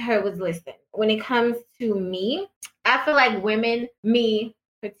advice to her was, listen, when it comes to me, I feel like women, me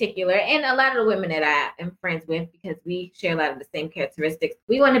particular, and a lot of the women that I am friends with, because we share a lot of the same characteristics,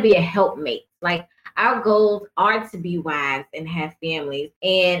 we want to be a helpmate. Like, our goals are to be wives and have families.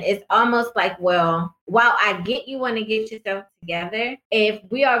 And it's almost like, well, while I get you want to get yourself together, if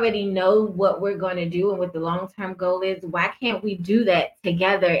we already know what we're going to do and what the long-term goal is, why can't we do that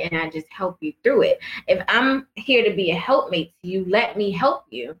together and I just help you through it? If I'm here to be a helpmate to you, let me help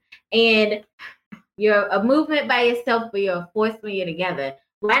you. And you're a movement by yourself, but you're a force when you're together.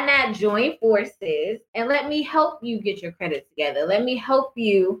 Why not join forces and let me help you get your credit together? Let me help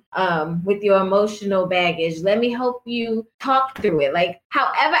you with your emotional baggage. Let me help you talk through it. Like,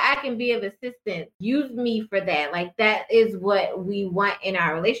 however I can be of assistance, use me for that. Like, that is what we want in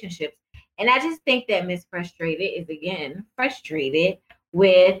our relationships. And I just think that Miss Frustrated is, again, frustrated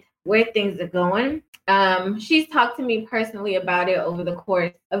with where things are going. She's talked to me personally about it over the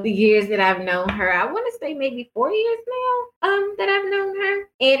course of the years that I've known her. I want to say maybe 4 years now that I've known her.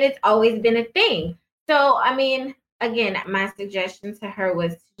 And it's always been a thing. So, I mean, again, my suggestion to her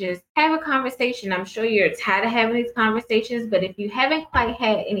was to just have a conversation. I'm sure you're tired of having these conversations, but if you haven't quite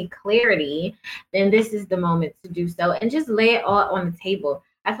had any clarity, then this is the moment to do so, and just lay it all on the table.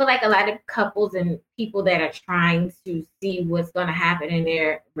 I feel like a lot of couples and people that are trying to see what's going to happen in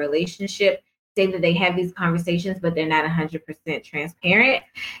their relationship say that they have these conversations, but they're not 100% transparent.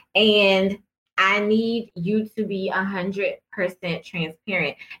 And I need you to be 100%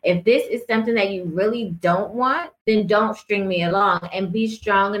 transparent. If this is something that you really don't want, then don't string me along, and be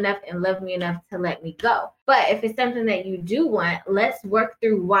strong enough and love me enough to let me go. But if it's something that you do want, let's work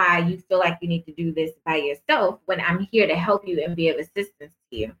through why you feel like you need to do this by yourself when I'm here to help you and be of assistance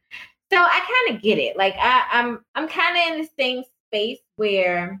to you. So I kind of get it. Like, I'm kind of in the same space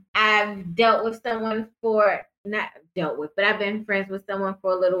where I've dealt with someone I've been friends with someone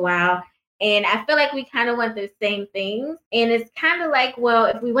for a little while. And I feel like we kind of want the same things. And it's kind of like, well,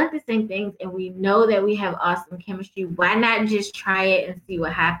 if we want the same things and we know that we have awesome chemistry, why not just try it and see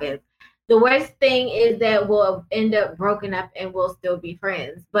what happens? The worst thing is that we'll end up broken up and we'll still be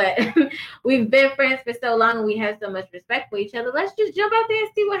friends. But we've been friends for so long and we have so much respect for each other. Let's just jump out there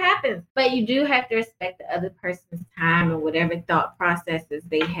and see what happens. But you do have to respect the other person's time and whatever thought processes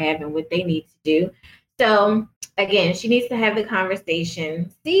they have and what they need to do. So again, she needs to have the conversation,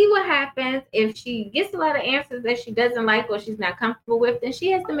 see what happens. If she gets a lot of answers that she doesn't like or she's not comfortable with, then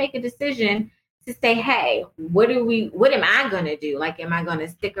she has to make a decision to say, hey, what am I going to do? Like, am I going to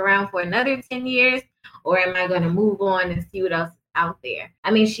stick around for another 10 years or am I going to move on and see what else is out there? I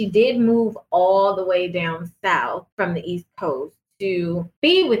mean, she did move all the way down south from the East Coast to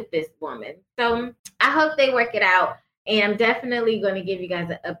be with this woman. So I hope they work it out. And I'm definitely going to give you guys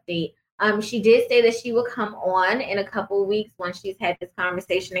an update. She did say that she will come on in a couple of weeks once she's had this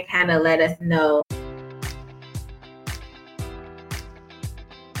conversation and kind of let us know.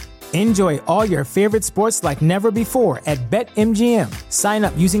 Enjoy all your favorite sports like never before at BetMGM. Sign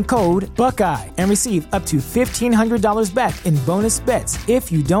up using code Buckeye and receive up to $1,500 back in bonus bets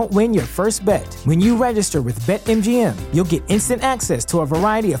if you don't win your first bet. When you register with BetMGM, you'll get instant access to a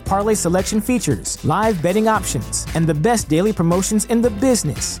variety of parlay selection features, live betting options, and the best daily promotions in the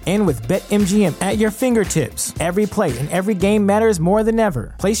business. And with BetMGM at your fingertips, every play and every game matters more than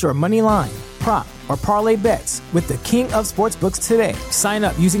ever. Place your money line, prop, or parlay bets with the king of sportsbooks today. Sign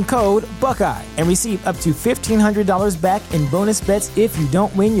up using code Buckeye and receive up to $1,500 back in bonus bets if you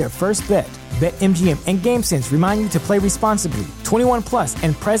don't win your first bet. BetMGM and GameSense remind you to play responsibly. 21 plus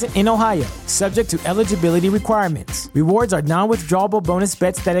and present in Ohio, subject to eligibility requirements. Rewards are non-withdrawable bonus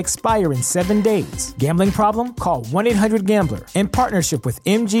bets that expire in 7 days. Gambling problem? Call 1-800-GAMBLER. In partnership with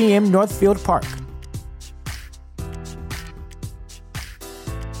MGM Northfield Park.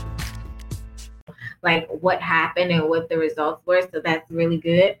 Like what happened and what the results were. So that's really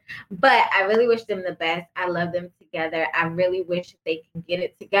good. But I really wish them the best. I love them together. I really wish they can get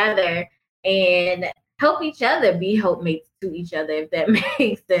it together and help each other, be helpmates to each other, if that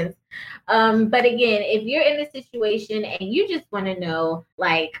makes sense. But again, if you're in a situation and you just want to know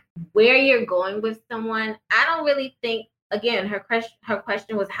like where you're going with someone, I don't really think again, her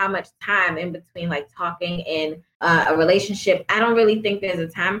question was how much time in between like talking and a relationship. I don't really think there's a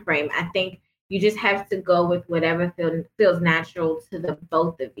time frame. I think you just have to go with whatever feels natural to the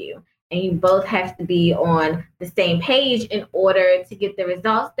both of you. And you both have to be on the same page in order to get the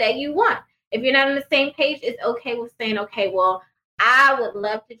results that you want. If you're not on the same page, it's okay with saying, okay, well, I would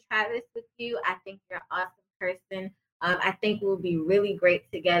love to try this with you. I think you're an awesome person. I think we'll be really great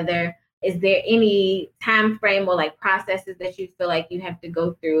together. Is there any time frame or like processes that you feel like you have to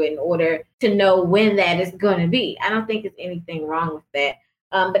go through in order to know when that is going to be? I don't think there's anything wrong with that.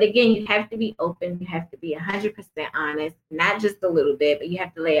 But again, you have to be open. You have to be 100% honest, not just a little bit, but you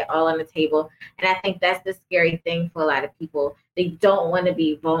have to lay it all on the table. And I think that's the scary thing for a lot of people. They don't want to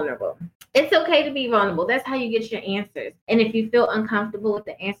be vulnerable. It's okay to be vulnerable. That's how you get your answers. And if you feel uncomfortable with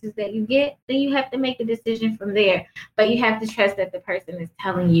the answers that you get, then you have to make a decision from there. But you have to trust that the person is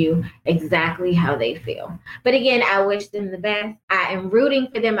telling you exactly how they feel. But again, I wish them the best. I am rooting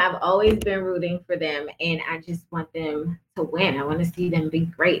for them. I've always been rooting for them. And I just want them to win. I want to see them be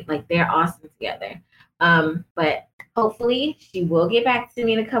great. Like, they're awesome together. But hopefully she will get back to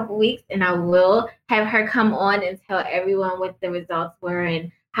me in a couple weeks, and I will have her come on and tell everyone what the results were and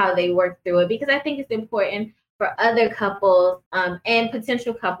how they work through it, because I think it's important for other couples and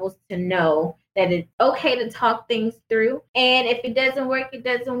potential couples to know that it's okay to talk things through. And if it doesn't work, it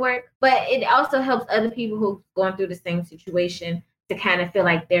doesn't work. But it also helps other people who are going through the same situation to kind of feel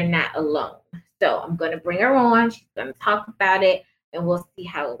like they're not alone. So I'm going to bring her on. She's going to talk about it, and we'll see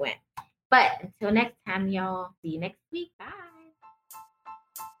how it went. But until next time, y'all, see you next week. Bye.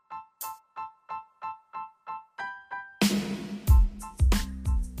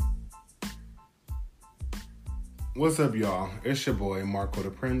 What's up, y'all? It's your boy, Marco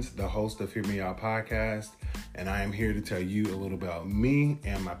the Prince, the host of Hear Me Out Podcast, and I am here to tell you a little about me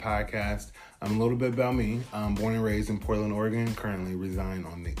and my podcast. A little bit about me. I'm born and raised in Portland, Oregon, currently reside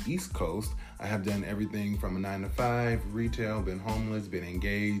on the East Coast. I have done everything from a 9-to-5, retail, been homeless, been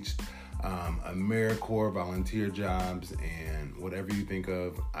engaged, AmeriCorps, volunteer jobs, and whatever you think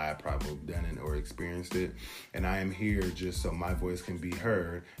of, I probably done it or experienced it. And I am here just so my voice can be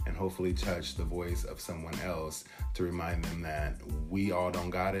heard and hopefully touch the voice of someone else to remind them that we all don't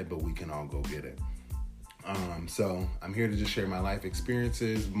got it, but we can all go get it. So I'm here to just share my life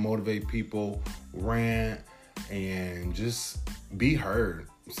experiences, motivate people, rant, and just be heard.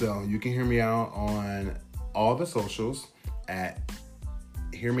 So you can hear me out on all the socials at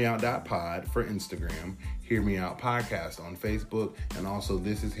hearmeout.pod for Instagram, Hear Me Out Podcast on Facebook, and also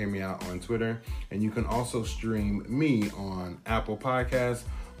This Is Hear Me Out on Twitter. And you can also stream me on Apple Podcasts,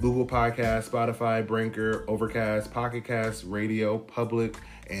 Google Podcasts, Spotify, Breaker, Overcast, Pocket Cast, Radio, Public,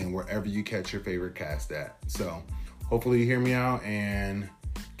 and wherever you catch your favorite cast at. So hopefully you hear me out and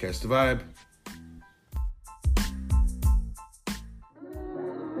catch the vibe.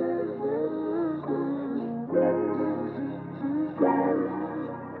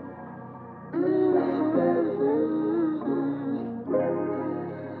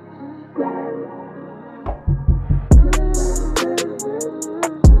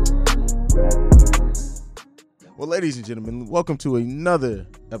 Well, ladies and gentlemen, welcome to another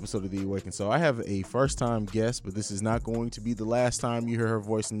episode of The Awakened Soul. I have a first-time guest, but this is not going to be the last time you hear her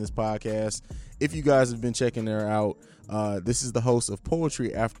voice in this podcast. If you guys have been checking her out, this is the host of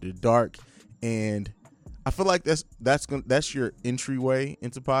Poetry After Dark, and I feel like that's your entryway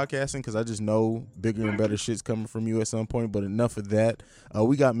into podcasting, because I just know bigger and better shit's coming from you at some point. But enough of that.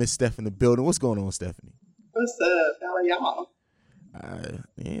 We got Miss Steph in the building. What's going on, Stephanie? What's up? How are y'all?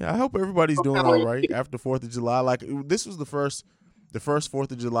 I hope everybody's doing all right after 4th of July. Like, this was the first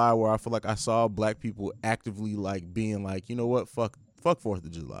 4th of July where I feel like I saw black people actively like being like, you know what, fuck 4th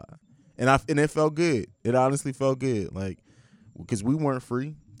of July, and it felt good. It honestly felt good, like, because we weren't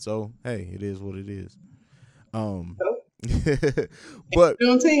free. So hey, it is what it is.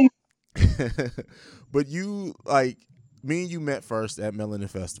 But you, like, me and you met first at Melanin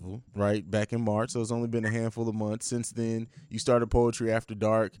Festival, right, back in March. So it's only been a handful of months. Since then, you started Poetry After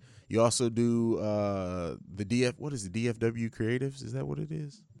Dark. You also do what is it, DFW Creatives? Is that what it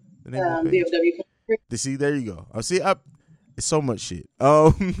is? The name of the page? DFW. See, there you go. It's so much shit.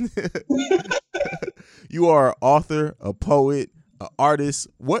 You are an author, a poet, an artist.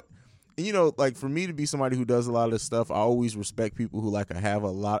 What? You know, like, for me to be somebody who does a lot of stuff, I always respect people who like have a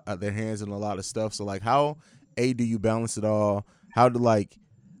lot of their hands in a lot of stuff. So like, how do you balance it all? How do like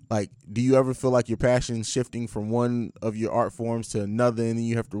do you ever feel like your passion shifting from one of your art forms to another, and then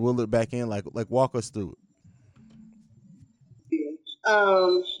you have to reel it back in? Like walk us through it.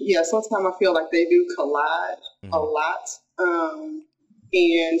 Yeah, sometimes I feel like they do collide a lot.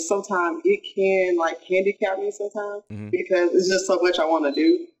 And sometimes it can like handicap me sometimes because it's just so much I want to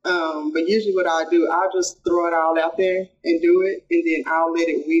do. But usually what I do, I'll just throw it all out there and do it, and then I'll let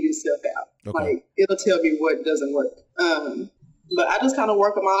it weed itself out. Okay. Like it'll tell me what doesn't work. But I just kind of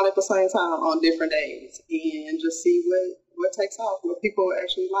work them all at the same time on different days and just see what takes off, what people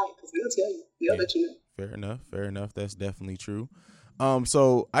actually like, because they'll tell you, they'll let you know. Fair enough. That's definitely true.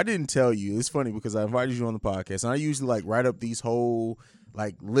 So I didn't tell you. It's funny because I invited you on the podcast, and I usually like write up these whole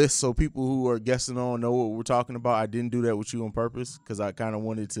like lists so people who are guessing on know what we're talking about. I didn't do that with you on purpose because I kind of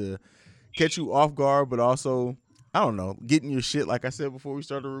wanted to catch you off guard, but also I don't know, getting your shit like I said before we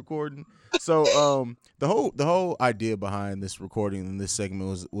started recording. So the whole idea behind this recording and this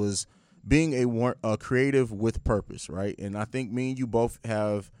segment was being a creative with purpose, right? And I think me and you both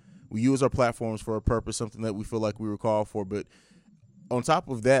we use our platforms for a purpose, something that we feel like we were called for. But on top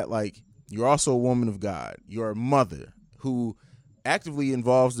of that, like, you're also a woman of God. You're a mother who actively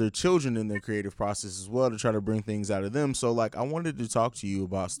involves their children in their creative process as well to try to bring things out of them. So like, I wanted to talk to you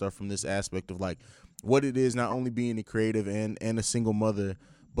about stuff from this aspect of like what it is, not only being a creative and a single mother,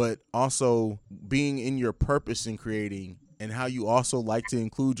 but also being in your purpose in creating, and how you also like to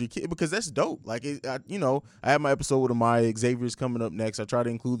include your kid, because that's dope. Like, I have my episode with Amaya. Xavier's coming up next. I try to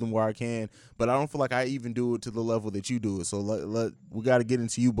include them where I can, but I don't feel like I even do it to the level that you do it. So we got to get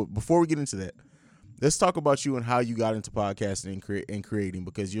into you. But before we get into that, let's talk about you and how you got into podcasting and creating,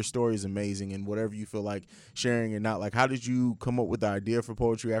 because your story is amazing, and whatever you feel like sharing or not. Like, how did you come up with the idea for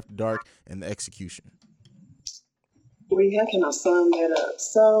Poetry After Dark and the execution? How can I sum that up?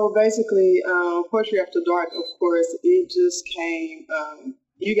 So basically, Poetry After Dark, of course, it just came,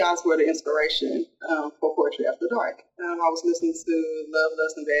 you guys were the inspiration for Poetry After Dark. I was listening to Love,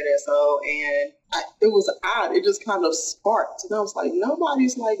 Lust, and Badass Soul, and it was odd. It just kind of sparked. And I was like,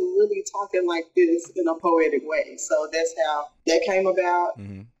 nobody's like really talking like this in a poetic way. So that's how that came about.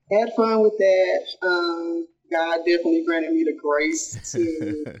 Had fun with that. God definitely granted me the grace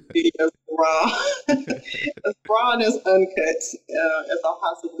to be as raw and as uncut as I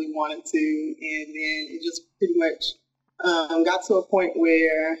possibly wanted to. And then it just pretty much got to a point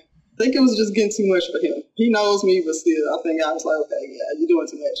where I think it was just getting too much for him. He knows me, but still, I think I was like, okay, yeah, you're doing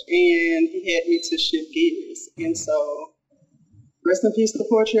too much. And he had me to shift gears. And so, rest in peace to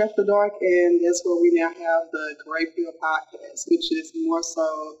Poetry After Dark. And that's where we now have the Grayfield podcast, which is more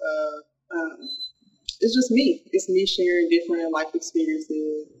so it's just me. It's me sharing different life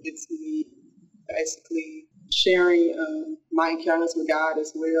experiences. It's me basically sharing my encounters with God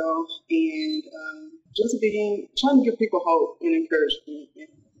as well, and just trying to give people hope and encouragement and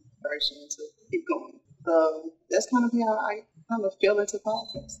inspiration to keep going. So that's kind of how I kind of fell into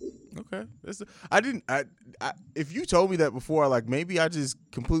podcasting. Okay, if you told me that before, like maybe I just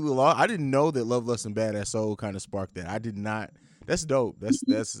completely lost. I didn't know that Love, Lust, and Badass Soul kind of sparked that. I did not. That's dope.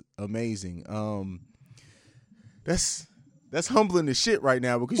 That's amazing. That's humbling as shit right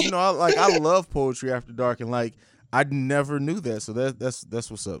now, because I love Poetry After Dark, and like I never knew that. So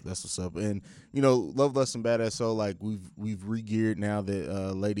that's what's up. That's what's up. And Love, Lust, and Badass Soul, like we've re-geared now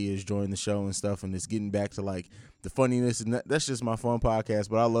that Lady has joined the show and stuff, and it's getting back to like the funniness, and that's just my fun podcast.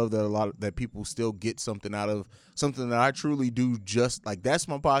 But I love that that people still get something out of something that I truly do. Just like, that's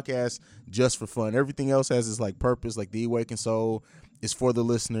my podcast just for fun. Everything else has its like purpose. Like the Awakened Soul is for the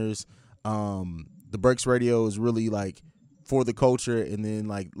listeners. The Breaks Radio is really like for the culture, and then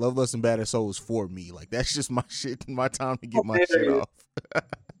like Love, Lust, and Badass Soul is for me. Like, that's just my shit, my time to get my shit off.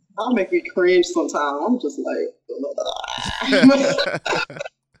 I'll make me cringe sometimes. I'm just like,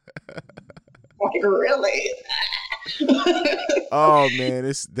 like, really? Oh man,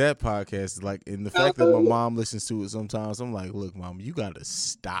 it's that podcast. Like, and the fact that my mom listens to it sometimes, I'm like, look, Mom, you gotta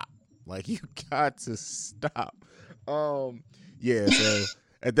stop. Like, you got to stop. Yeah, so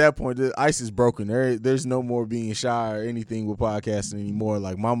at that point, the ice is broken. There's no more being shy or anything with podcasting anymore.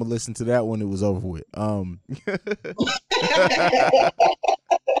 Like, Mama listened to that when it was over with.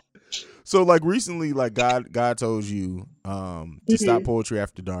 So like recently, like God told you to stop Poetry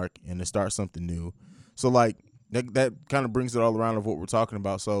After Dark and to start something new. So like that kind of brings it all around of what we're talking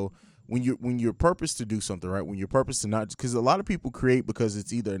about. So when your purpose to do something, right? When your purpose to not, because a lot of people create because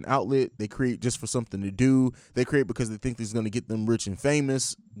it's either an outlet, they create just for something to do, they create because they think it's going to get them rich and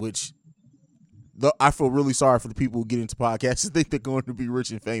famous, which I feel really sorry for the people who get into podcasts and think they're going to be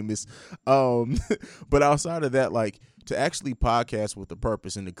rich and famous. But outside of that, like, to actually podcast with a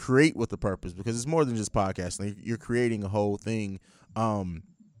purpose and to create with a purpose, because it's more than just podcasting. You're creating a whole thing.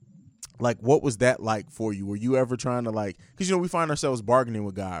 Like, what was that like for you? Were you ever trying to, like, because, we find ourselves bargaining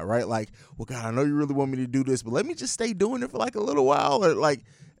with God, right? Like, well, God, I know you really want me to do this, but let me just stay doing it for like a little while. Or like,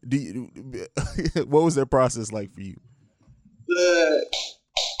 what was that process like for you?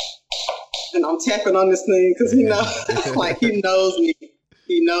 and I'm tapping on this thing because he knows, like he knows me.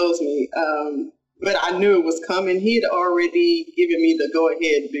 He knows me. But I knew it was coming. He had already given me the go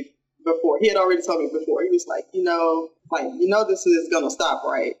ahead before. He had already told me before. He was like, this is gonna stop,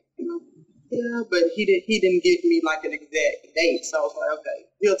 right? Yeah, but he didn't give me like an exact date. So I was like, okay,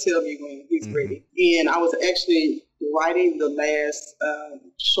 he'll tell me when he's ready. And I was actually writing the last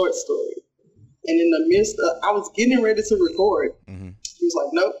short story. And in the midst of, I was getting ready to record. He was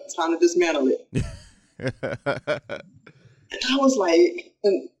like, nope, time to dismantle it. And I was like,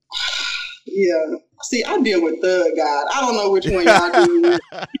 yeah. See, I deal with Thug God. I don't know which one y'all deal with.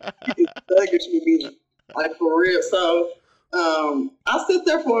 Thuggish with me, like for real. So I sit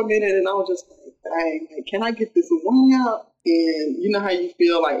there for a minute and I was just like, dang, like, can I get this one out? And you know how you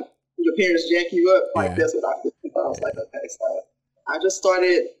feel like your parents jack you up? Like that's what I feel. So I was like, okay. So I just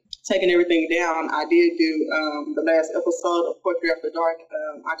started taking everything down. I did do the last episode of Poetry After Dark.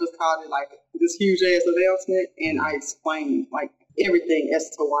 I just called it like this huge ass announcement, and I explained like everything as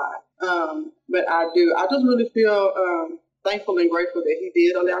to why. But I just really feel thankful and grateful that he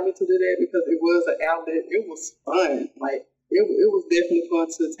did allow me to do that, because it was an outlet. It was fun. Like it was definitely fun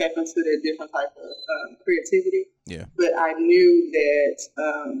to tap into that different type of creativity. Yeah. But I knew that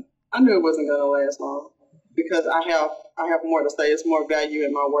it wasn't gonna last long, because I have more to say. It's more value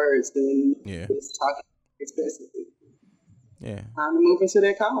in my words than just talking extensively. Yeah. Time to move into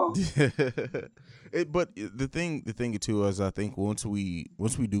that call. But the thing too is, I think once we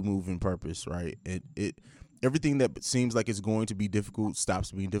do move in purpose, right? It everything that seems like it's going to be difficult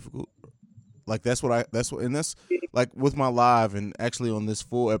stops being difficult. Like that's like with my live, and actually on this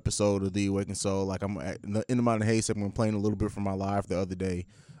full episode of The Awakened Soul, like I'm in the Mountain Hay segment, I'm playing a little bit from my live the other day,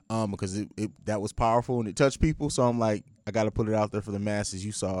 because that was powerful and it touched people. So I'm like, I got to put it out there for the masses.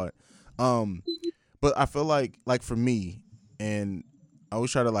 You saw it. But I feel like for me, and I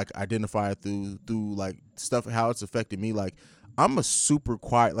always try to like identify it through like stuff, how it's affected me. Like I'm a super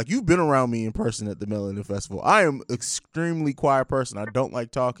quiet, like you've been around me in person at the Melanin Festival. I am extremely quiet person. I don't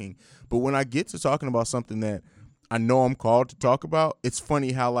like talking, but when I get to talking about something that I know I'm called to talk about, it's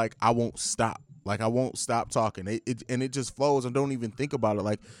funny how like I won't stop. Like I won't stop talking. It just flows. I don't even think about it.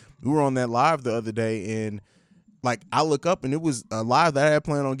 Like we were on that live the other day, and like I look up and it was a live that I had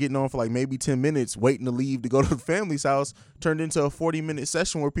planned on getting on for like maybe 10 minutes, waiting to leave to go to the family's house, turned into a 40-minute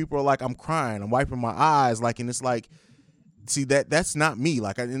session where people are like, I'm crying, I'm wiping my eyes, like, and it's like, see, that's not me.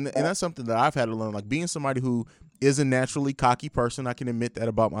 Like, and that's something that I've had to learn. Like being somebody who is a naturally cocky person, I can admit that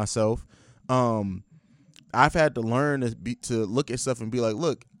about myself. I've had to learn to look at stuff and be like,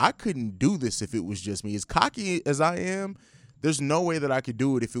 look, I couldn't do this if it was just me. As cocky as I am, there's no way that I could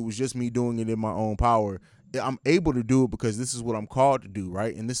do it if it was just me doing it in my own power. I'm able to do it because this is what I'm called to do,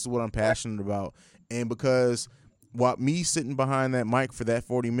 right? And this is what I'm passionate about. And because while me sitting behind that mic for that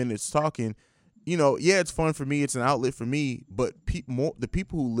 40 minutes talking, you know, yeah, it's fun for me. It's an outlet for me. But the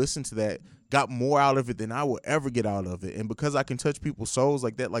people who listen to that got more out of it than I will ever get out of it. And because I can touch people's souls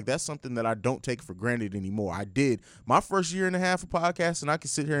like that, like that's something that I don't take for granted anymore. I did my first year and a half of podcasting. I can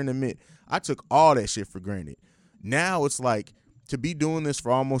sit here and admit I took all that shit for granted. Now it's like, to be doing this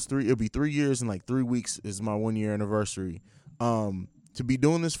for almost it'll be 3 years, and like 3 weeks is my 1 year anniversary. To be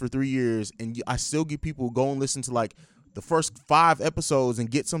doing this for 3 years, and I still get people who go and listen to like the first 5 episodes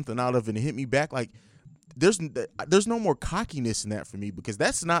and get something out of it and hit me back. Like there's no more cockiness in that for me, because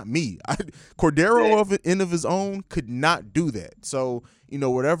that's not me. Cordero in of his own could not do that. So, you know,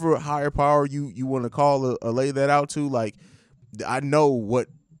 whatever higher power you want to call or lay that out to, like I know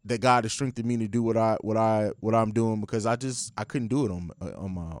that God has strengthened me to do what I'm doing, because I couldn't do it on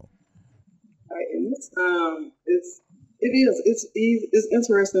my own. Right, and it's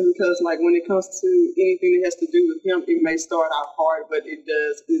interesting, because like when it comes to anything that has to do with him, it may start out hard, but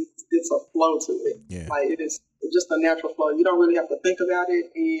it's a flow to it. Yeah. Like it's just a natural flow. You don't really have to think about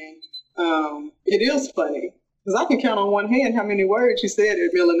it, and it is funny. Because I can count on one hand how many words you said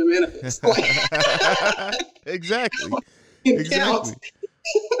at Melanin Manifest. Exactly. Exactly.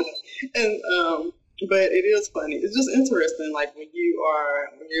 And but it is funny. It's just interesting, like when you're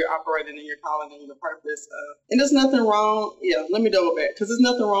operating in your calling and your purpose. And there's nothing wrong. Yeah, let me double back, because there's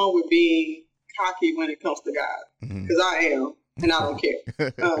nothing wrong with being cocky when it comes to God. Because I am, and I don't care,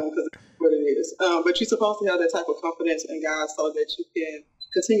 because that's what it is. But you're supposed to have that type of confidence in God so that you can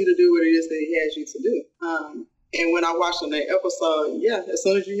continue to do what it is that He has you to do. And when I watched on that episode, as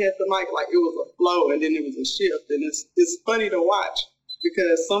soon as you had the mic, like it was a flow, and then it was a shift, and it's funny to watch,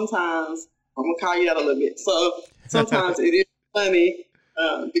 because sometimes I'm gonna call you out a little bit. So sometimes it is funny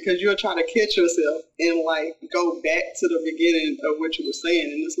because you're trying to catch yourself and like go back to the beginning of what you were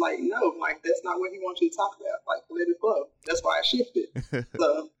saying, and it's like, no, like that's not what he wants you to talk about. Like, let it flow. That's why I shifted.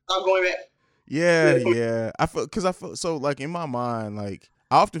 So I'm going back. Yeah. I feel so like in my mind, like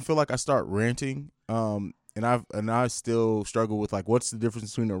I often feel like I start ranting, and I still struggle with like what's the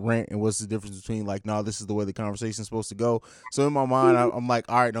difference between a rant and what's the difference between like, no, this is the way the conversation's supposed to go. So in my mind, I'm like,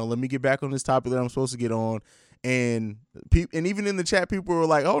 all right, no, let me get back on this topic that I'm supposed to get on. And even in the chat, people were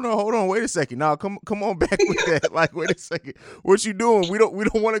like, "Oh no, hold on, wait a second. Now come on back with that. Like, wait a second, what you doing? We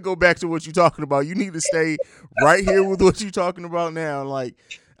don't want to go back to what you're talking about. You need to stay right here with what you're talking about now." Like,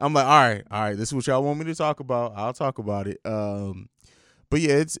 I'm like, all right, this is what y'all want me to talk about. I'll talk about it. But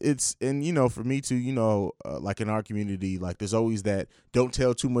yeah, it's and you know, for me too, you know, like in our community, like there's always that don't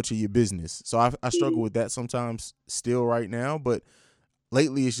tell too much of your business. So I struggle with that sometimes still right now, but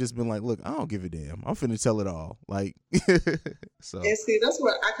lately it's just been like, look, I don't give a damn. I'm finna tell it all. Like, so. And see, that's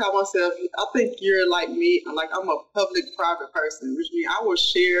what I call myself. I think you're like me. Like, I'm a public-private person, which means I will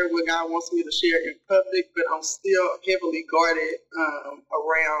share what God wants me to share in public, but I'm still heavily guarded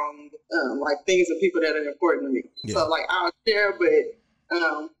around like things and people that are important to me. Yeah. So like I'll share, but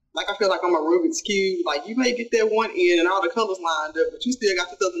like I feel like I'm a Rubik's Cube. Like you may get that one end and all the colors lined up, but you still got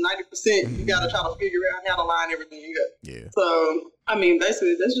the other 90%. You got to try to figure out how to line everything up. Yeah. So I mean,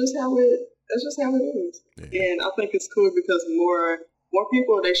 basically, that's just how it is. Yeah. And I think it's cool because more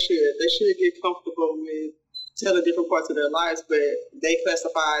people they should get comfortable with telling different parts of their lives, but they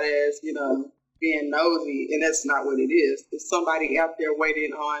classify it as, you know, being nosy, and that's not what it is. It's somebody out there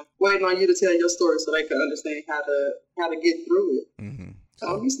waiting on you to tell your story so they can understand how to get through it. Mm-hmm. So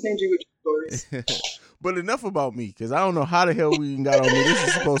don't be stingy with your stories. But enough about me, because I don't know how the hell we even got on me. This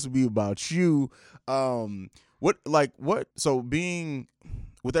is supposed to be about you. So being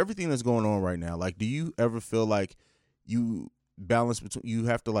with everything that's going on right now, like, do you ever feel like you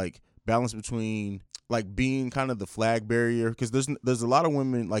have to balance between like being kind of the flag bearer? Because there's a lot of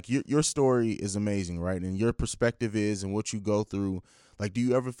women, like your story is amazing, right? And your perspective is, and what you go through. Like, do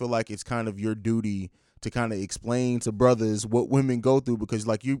you ever feel like it's kind of your duty to kind of explain to brothers what women go through? Because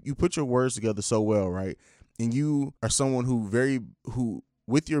like you put your words together so well, right? And you are someone who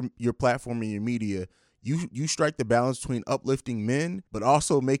with your platform and your media, you strike the balance between uplifting men, but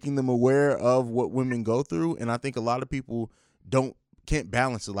also making them aware of what women go through. And I think a lot of people can't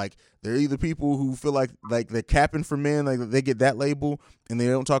balance it. Like, there are either people who feel like they're capping for men, like they get that label and they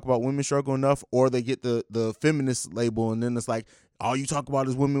don't talk about women struggle enough, or they get the feminist label, and then it's like all you talk about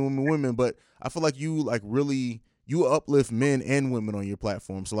is women. But I feel like you you uplift men and women on your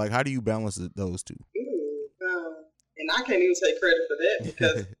platform. So like, how do you balance those two? And I can't even take credit for that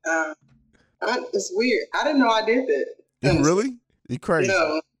because it's weird. I didn't know I did that. Really? You're crazy.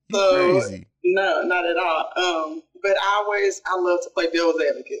 No, crazy. No, not at all. But I love to play devil's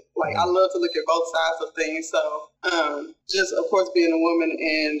advocate. Like, I love to look at both sides of things. So, just of course being a woman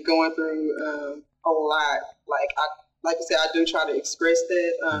and going through a lot, like I said, I do try to express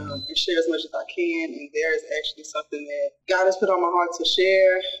that and share as much as I can. And there is actually something that God has put on my heart to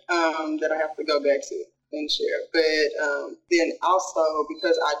share that I have to go back to and share. But then also,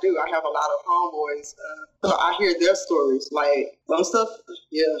 because I have a lot of homeboys, so I hear their stories. Like, some stuff, I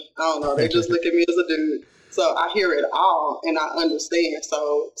don't know, they just look at me as a dude. So I hear it all and I understand.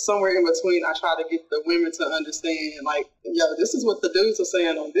 So somewhere in between, I try to get the women to understand, like, this is what the dudes are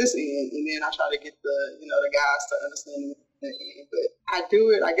saying on this end. And then I try to get the guys to understand the end. But I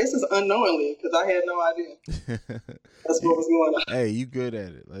do it, I guess it's unknowingly, because I had no idea. That's what was going on. Hey, you good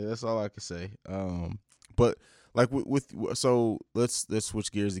at it. Like, that's all I can say. But like so let's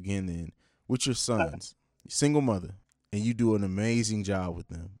switch gears again then. With your sons, single mother, and you do an amazing job with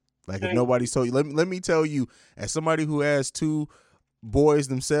them. Like, if nobody's told you, let me tell you, as somebody who has two boys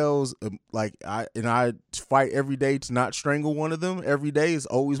themselves, like I fight every day to not strangle one of them. Every day is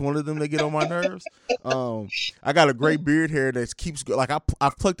always one of them that get on my nerves. I got a great beard hair that keeps like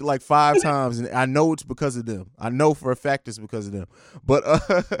I've plucked it like 5 times, and I know it's because of them. I know for a fact it's because of them. But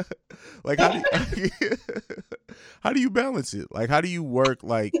like, how do you balance it? Like, how do you work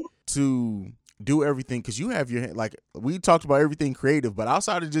like to do everything? Because you have your, like, we talked about everything creative, but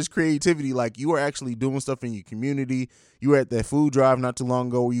outside of just creativity, like, you are actually doing stuff in your community. You were at that food drive not too long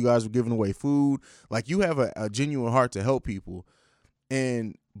ago where you guys were giving away food. Like, you have a genuine heart to help people.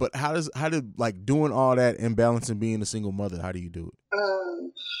 But how did like doing all that and balancing being a single mother, how do you do it?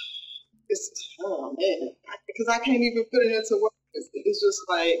 Oh man, because I can't even put it into words. It's just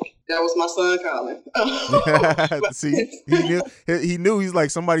like, that was my son calling. See, he knew. He's like,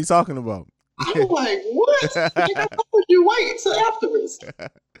 somebody talking about me. I'm like, what? Like, I told you wait till afterwards.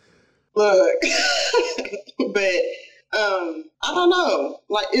 Look, but I don't know.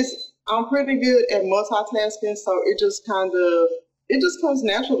 Like I'm pretty good at multitasking, so it just comes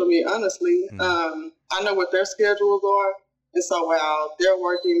natural to me, honestly. I know what their schedules are, and so while they're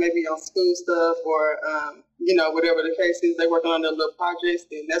working maybe on school stuff or whatever the case is, they're working on their little projects,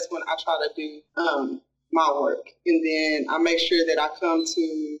 then that's when I try to do my work, and then I make sure that I come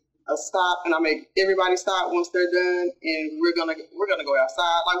to a stop, and I make everybody stop once they're done, and we're gonna go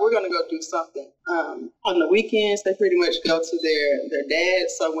outside. Like, we're gonna go do something. On the weekends, they pretty much go to their dad.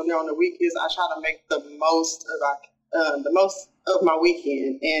 So when they're on the weekends, I try to make the most of my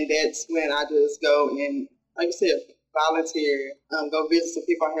weekend, and that's when I just go and, like you said, volunteer, go visit some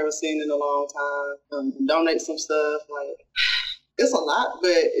people I haven't seen in a long time, donate some stuff. Like, it's a lot, but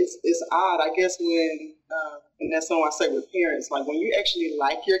it's odd, I guess, when and that's something I say with parents, like, when you actually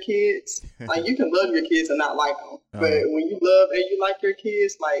like your kids, like, you can love your kids and not like them, but when you love and you like your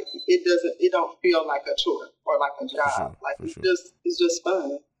kids, like, it don't feel like a chore or like a job. It's just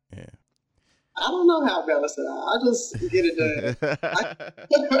fun. Yeah. I don't know how I balance it out. I just get it done.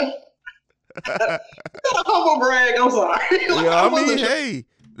 A humble brag. I'm sorry. Yeah, I mean, hey,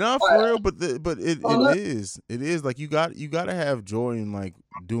 no, for real, but it is like you got to have joy in, like,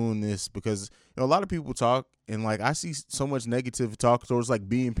 doing this, because a lot of people talk, and, like, I see so much negative talk towards, like,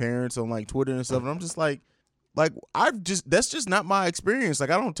 being parents on, like, Twitter and stuff, and I'm just like that's just not my experience. Like,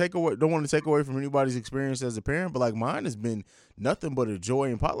 I don't want to take away from anybody's experience as a parent, but, like, mine has been nothing but a joy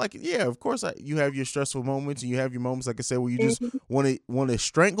and like, yeah, of course, you have your stressful moments, and you have your moments, like I said, where you just want to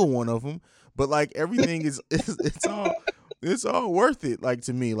strangle one of them, but, like, everything it's all worth it. Like,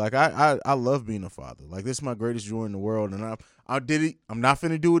 to me, like, I love being a father. Like, this is my greatest joy in the world, and I did it. I'm not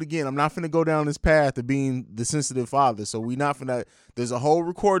finna do it again. I'm not finna go down this path of being the sensitive father. So we not finna. There's a whole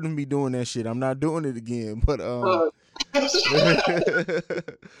recording of me doing that shit. I'm not doing it again. But but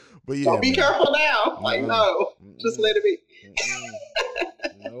yeah. Don't be careful now. Like, no, just let it be.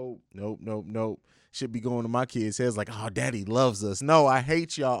 Nope. Should be going to my kids' heads like, oh, daddy loves us. No, I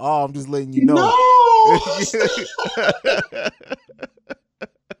hate y'all. Oh, I'm just letting you know. No.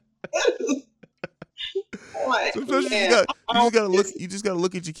 Sometimes you just gotta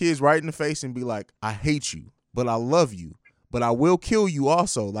look at your kids right in the face and be like, I hate you, but I love you, but I will kill you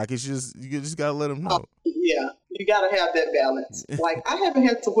also. Like, it's just, you just gotta let them know. Yeah, you gotta have that balance. Like, I haven't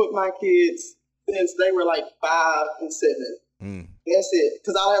had to whip my kids since they were like 5 and 7. That's it.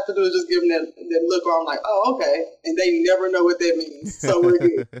 Because all I have to do is just give them that look, or I'm like, oh, okay, and they never know what that means. So we're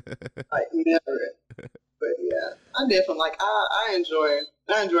good. Like, never. But yeah, I definitely, like, I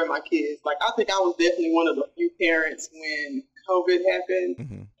enjoy my kids. Like, I think I was definitely one of the few parents when COVID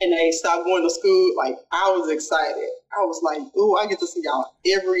happened and they stopped going to school. Like, I was excited. I was like, ooh, I get to see y'all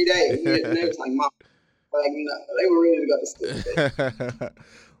every day. And they was like, Mom, like, no, they were ready to go to school.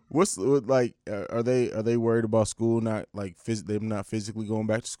 What's, like, are they worried about school not, like, them not physically going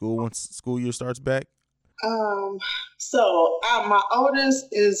back to school once school year starts back? So my oldest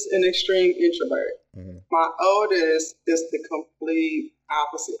is an extreme introvert. My oldest is the complete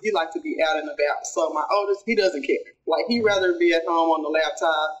opposite. He likes to be out and about. So my oldest, he doesn't care. Like, he'd rather be at home on the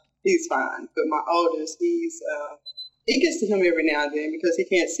laptop. He's fine. But my oldest, it gets to him every now and then because he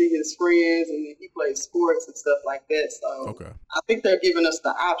can't see his friends, and he plays sports and stuff like that. So I think they're giving us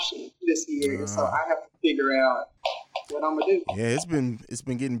the option this year. So I have to figure out what I'm gonna do. Yeah, it's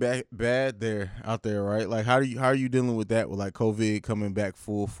been getting bad out there, right? Like, how are you dealing with that, with, like, COVID coming back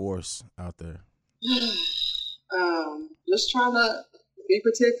full force out there? Just trying to be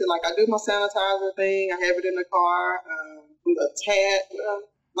protected. Like, I do my sanitizer thing. I have it in the car. I'm a tad,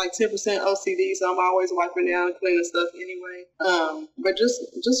 like 10% OCD, so I'm always wiping down, cleaning stuff anyway. But just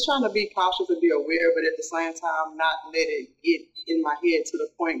trying to be cautious and be aware, but at the same time, not let it get in my head to the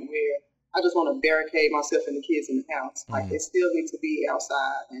point where I just want to barricade myself and the kids in the house. Like, they still need to be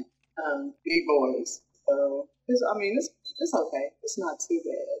outside and be boys. So it's okay. It's not too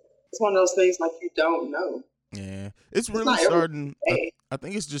bad. It's one of those things, like, you don't know. Yeah, it's really starting. I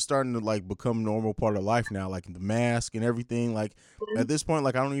think it's just starting to, like, become normal part of life now, like the mask and everything. Like, at this point,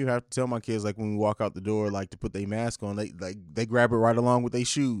 like, I don't even have to tell my kids, like, when we walk out the door, like, to put their mask on. They grab it right along with their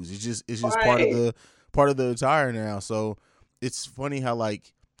shoes. It's just part of the attire now. So it's funny how,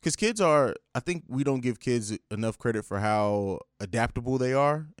 like, because I think we don't give kids enough credit for how adaptable they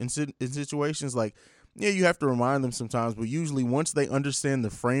are in situations. Like, yeah, you have to remind them sometimes, but usually once they understand the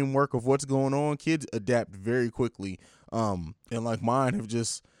framework of what's going on, kids adapt very quickly. And, like, mine have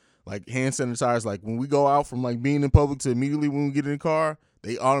just, like, hand sanitizers. Like, when we go out from, like, being in public to immediately when we get in the car,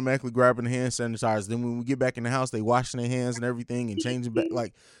 they automatically grabbing the hand sanitizers. Then when we get back in the house, they washing their hands and everything and changing back.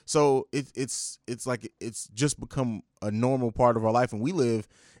 Like, so it's like it's just become a normal part of our life. And we live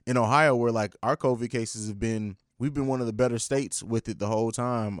in Ohio, where, like, our COVID cases have been we've been one of the better states with it the whole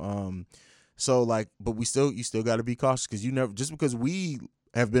time. So like, but you still got to be cautious because you never, just because we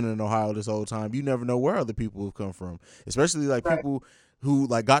have been in Ohio this whole time, you never know where other people have come from, especially like people who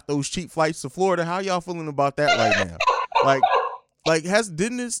like got those cheap flights to Florida. How y'all feeling about that right now? Like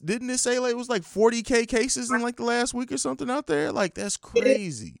didn't it say like it was like 40K cases in like the last week or something out there? Like that's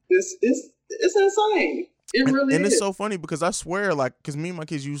crazy. It's insane. It really and is. It's so funny because I swear, like, because me and my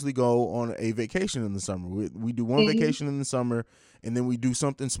kids usually go on a vacation in the summer. We do one vacation in the summer, and then we do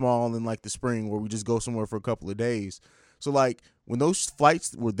something small in like the spring where we just go somewhere for a couple of days. So like when those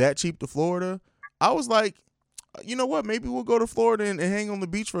flights were that cheap to Florida, I was like, you know what? Maybe we'll go to Florida and hang on the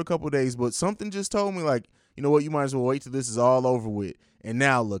beach for a couple of days. But something just told me like, you know what? You might as well wait till this is all over with. And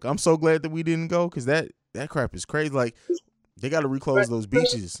now look, I'm so glad that we didn't go because that crap is crazy. Like. They got to reclose those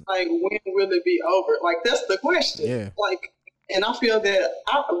beaches. Like, when will it be over? Like, that's the question. Yeah. Like, and I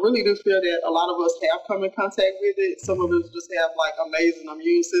really do feel that a lot of us have come in contact with it. Some of us just have like amazing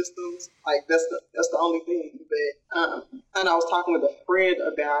immune systems. Like, that's the only thing. But and I was talking with a friend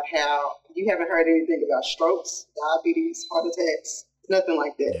about how you haven't heard anything about strokes, diabetes, heart attacks, nothing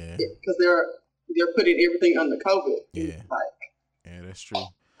like that. Because they're putting everything under COVID. Yeah. Like, that's true.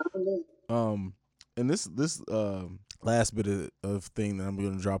 I don't know. And this last bit of thing that I'm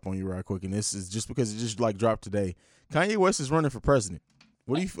going to drop on you right quick, and this is just because it just like dropped today. Kanye West is running for president.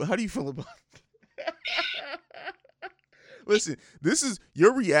 How do you feel about it? Listen,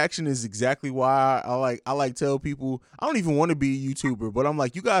 your reaction is exactly why I like tell people I don't even want to be a YouTuber, but I'm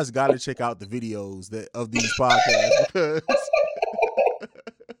like, you guys got to check out the videos of these podcasts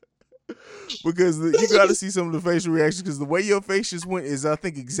because you got to see some of the facial reactions, because the way your face just went is, I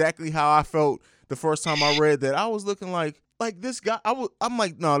think, exactly how I felt the first time I read that. I was looking like this guy. I'm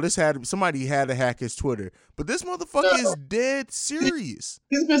like, no, somebody had to hack his Twitter, but this motherfucker is dead serious.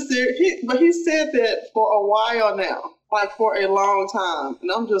 He's been serious, but he said that for a while now, like for a long time,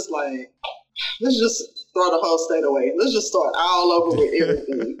 and I'm just like, let's just throw the whole state away. Let's just start all over with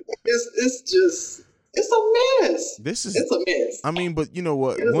everything. It's a mess. It's a mess. I mean, but you know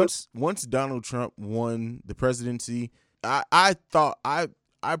what? Once Donald Trump won the presidency, I thought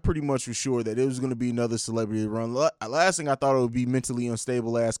I pretty much was sure that it was going to be another celebrity run. Last thing I thought it would be mentally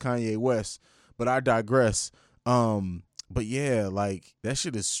unstable ass Kanye West, but I digress. But yeah, like that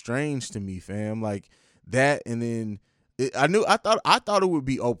shit is strange to me, fam. Like that, and then I thought it would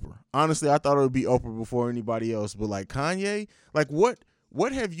be Oprah. Honestly, I thought it would be Oprah before anybody else. But like Kanye, like what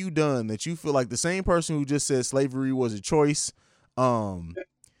have you done that you feel like the same person who just said slavery was a choice?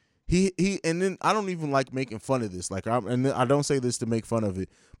 He and then I don't even like making fun of this. Like I don't say this to make fun of it,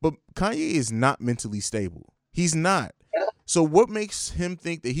 but Kanye is not mentally stable. He's not. So what makes him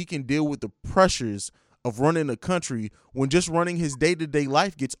think that he can deal with the pressures of running a country when just running his day-to-day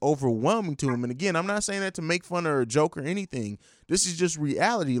life gets overwhelming to him? And again, I'm not saying that to make fun or a joke or anything. This is just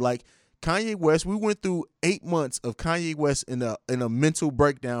reality. Like Kanye West, we went through 8 months of Kanye West in a mental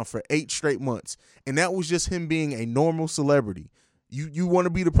breakdown for 8 straight months. And that was just him being a normal celebrity. You want to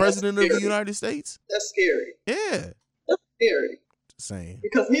be the president of the United States? That's scary. Yeah. That's scary. Same.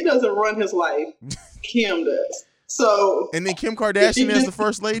 Because he doesn't run his life. Kim does. So. And then Kim Kardashian as the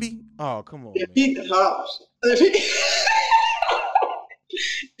first lady? Oh, come on. If he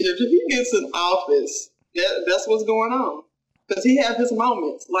gets in office, that's what's going on. Because he has his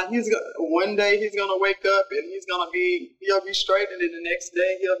moments. Like one day he's gonna wake up and he'll be straight, and then the next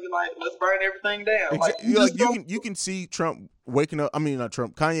day he'll be like, "Let's burn everything down." You can see Trump waking up. I mean, not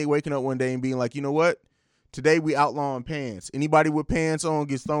Trump. Kanye waking up one day and being like, "You know what? Today we outlawing pants. Anybody with pants on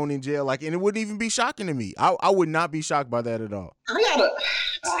gets thrown in jail." Like, and it wouldn't even be shocking to me. I would not be shocked by that at all.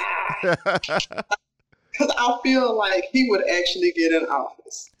 Because I feel like he would actually get in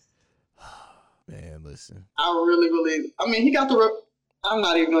office. Man, listen. I really believe. I mean, he got I'm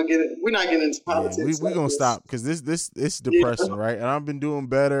not even gonna get it. We're not getting into politics. We're gonna stop because this depressing, right? And I've been doing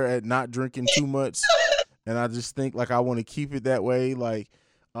better at not drinking too much, and I just think like I want to keep it that way. Like,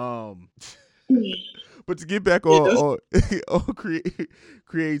 but to get back on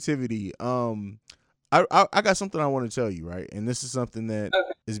creativity, I got something I want to tell you, right? And this is something that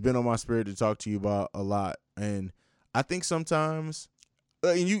has been on my spirit to talk to you about a lot. And I think sometimes.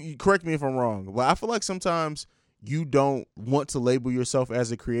 And you correct me if I'm wrong, but I feel like sometimes you don't want to label yourself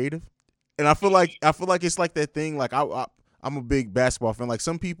as a creative, and I feel like it's like that thing. Like I'm a big basketball fan. Like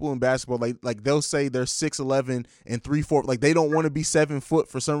some people in basketball, like they'll say they're 6'11" and 3'4", like they don't want to be 7 foot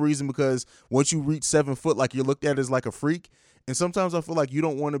for some reason, because once you reach 7 foot, like you're looked at as like a freak. And sometimes I feel like you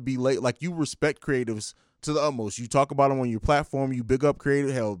don't want to be late. Like you respect creatives to the utmost. You talk about them on your platform. You big up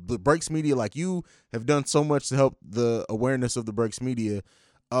creative. Hell, the Breaks Media, like you have done so much to help the awareness of the Breaks Media.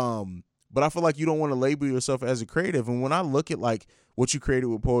 but I feel like you don't want to label yourself as a creative. And when I look at like what you created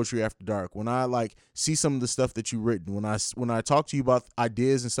with Poetry After Dark, when I like see some of the stuff that you've written, when I talk to you about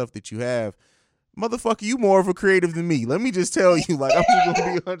ideas and stuff that you have, motherfucker, you more of a creative than me. Let me just tell you, like, I'm just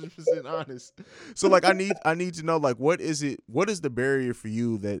gonna be 100% honest. So like I need to know, like, what is the barrier for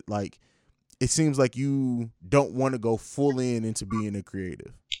you that, like, it seems like you don't want to go full into being a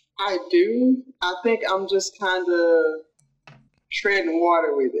creative? I do. I think I'm just kind of treading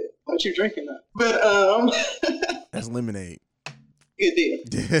water with it. What you drinking up? But that's lemonade. Good deal.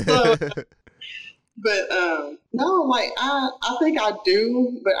 So, but no, like I think I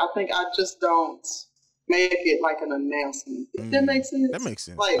do, but I think I just don't make it like an announcement. If that makes sense. That makes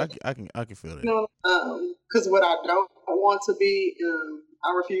sense. Like, I can feel that. You know, because what I don't want to be,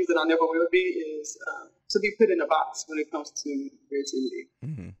 I refuse and I never will be, is to be put in a box when it comes to creativity.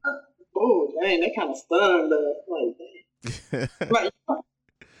 Mm-hmm. Oh dang, that kind of stung like.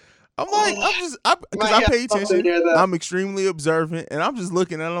 I'm like, because I pay attention. I'm extremely observant, and I'm just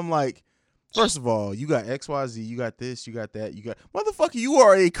looking at it. I'm like, first of all, you got XYZ, you got this, you got that, you got, motherfucker, you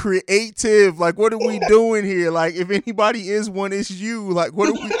are a creative. Like, what are we doing here? Like, if anybody is one, it's you. Like, what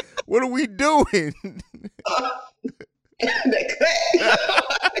are we doing?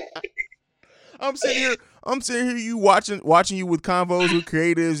 I'm sitting here, you watching you with convos with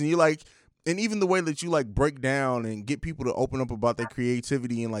creatives, and you like, and even the way that you like break down and get people to open up about their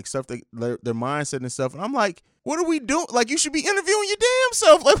creativity and like stuff, their mindset and stuff. And I'm like, what are we doing? Like, you should be interviewing your damn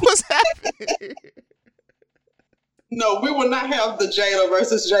self. Like, what's happening? No, we will not have the Jada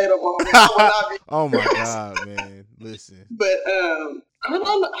versus Jada moment. I will not be. Oh my God, man. Listen. But I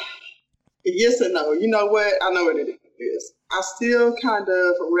don't know. Yes and no. You know what? I know what it is. I still kind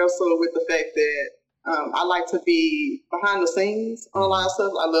of wrestle with the fact that I like to be behind the scenes on a lot of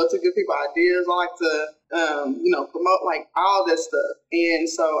stuff. I love to give people ideas. I like to, promote like all that stuff. And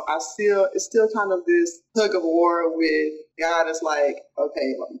so it's still kind of this tug of war with God. It's like,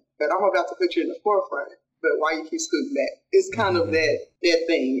 okay, but I'm about to put you in the forefront. But why you keep scooting back? It's kind of that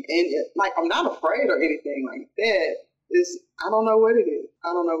thing. And I'm not afraid or anything like that. I don't know what it is.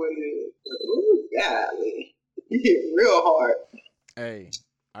 Ooh, golly. You hit real hard. Hey.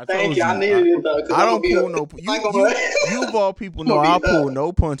 Thank you. I needed it though. I don't pull no. You of all people know I pull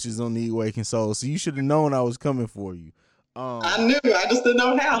no punches on the Awakened Soul, so you should have known I was coming for you. I knew. I just didn't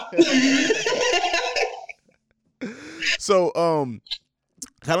know how. So, I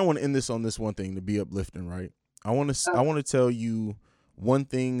kind of want to end this on this one thing to be uplifting, right? I want to tell you one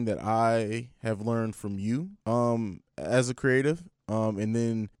thing that I have learned from you, as a creative, and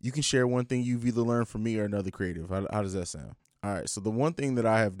then you can share one thing you've either learned from me or another creative. How does that sound? All right, so the one thing that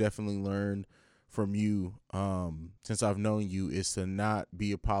I have definitely learned from you since I've known you is to not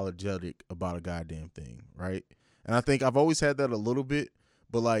be apologetic about a goddamn thing, right? And I think I've always had that a little bit,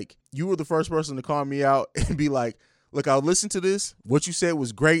 but like you were the first person to call me out and be like, look, I'll listen to this. What you said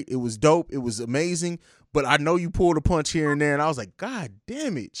was great. It was dope. It was amazing. But I know you pulled a punch here and there. And I was like, God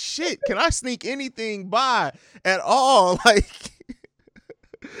damn it. Shit. Can I sneak anything by at all? Like,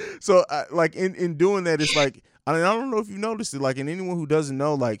 so like in doing that, it's like, I mean, I don't know if you noticed it, like, and anyone who doesn't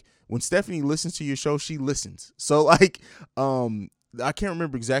know, like, when Stephanie listens to your show, she listens. So, like, I can't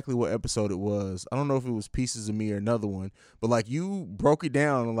remember exactly what episode it was. I don't know if it was Pieces of Me or another one, but, like, you broke it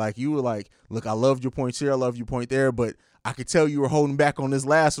down, and, like, you were like, look, I loved your points here, I love your point there, but I could tell you were holding back on this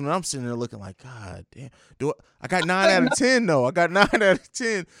last one, and I'm sitting there looking like, God damn, I got 9 out of 10, though. I got 9 out of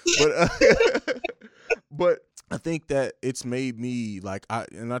 10, but I think that it's made me like, I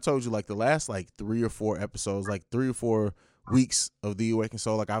told you, like, the last like 3 or 4 episodes, like 3 or 4 weeks of The Awakened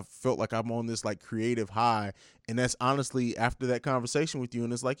Soul, like I felt like I'm on this like creative high, and that's honestly after that conversation with you,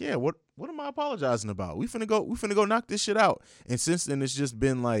 and it's like, yeah, what am I apologizing about? We finna go knock this shit out. And since then, it's just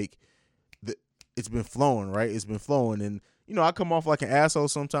been like, it's been flowing, right? It's been flowing, and you know, I come off like an asshole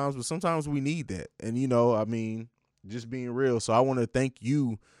sometimes, but sometimes we need that, and you know, I mean, just being real. So I want to thank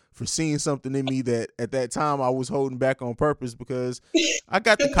you for seeing something in me that at that time I was holding back on purpose, because I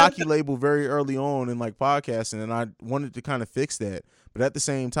got the cocky label very early on in like podcasting, and I wanted to kind of fix that. But at the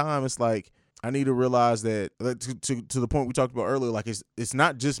same time, it's like, I need to realize that to the point we talked about earlier, like it's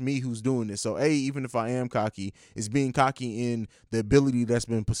not just me who's doing this. So even if I am cocky, it's being cocky in the ability that's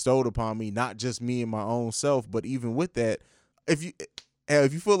been bestowed upon me, not just me and my own self. But even with that, if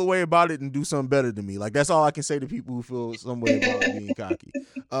you feel a way about it, and do something better than me. Like, that's all I can say to people who feel some way about being cocky.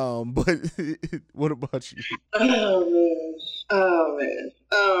 But what about you? Oh man.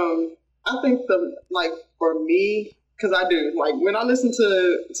 I think for me, because I do. Like when I listen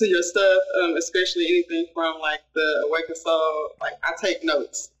to your stuff, especially anything from like the Awakened Soul, like I take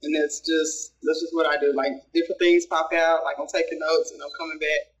notes, and that's just what I do. Like different things pop out, like I'm taking notes and I'm coming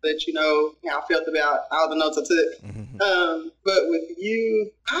back, let you know how I felt about all the notes I took. Mm-hmm. But with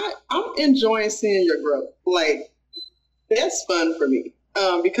you, I'm enjoying seeing your growth. Like that's fun for me.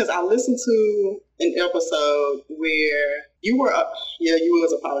 Because I listened to an episode where you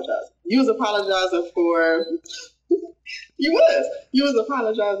was apologizing. You was apologizing for you was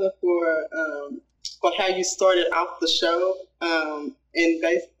apologizing for how you started off the show.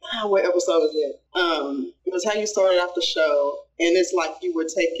 What episode was it? It was how you started off the show, and it's like you were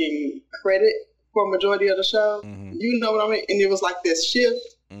taking credit for a majority of the show. Mm-hmm. You know what I mean? And it was like this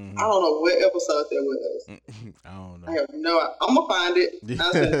shift. Mm-hmm. I don't know what episode that was. I don't know. I have no. I'm gonna find it.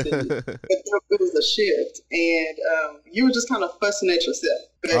 I'll send it to you. But it was a shift, and you were just kind of fussing at yourself.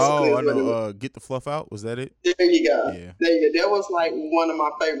 Oh, I know. Get the fluff out. Was that it? There you go. Yeah. There you go. That was like one of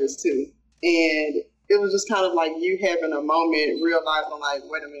my favorites too, and it was just kind of like you having a moment, realizing like,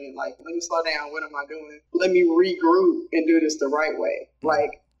 wait a minute, like let me slow down. What am I doing? Let me regroup and do this the right way.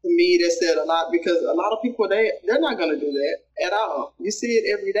 Like. To me, that said a lot because a lot of people, they're not going to do that at all. You see it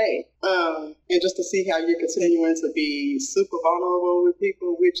every day. And just to see how you're continuing to be super vulnerable with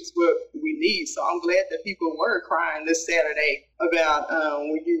people, which is what we need. So I'm glad that people were crying this Saturday about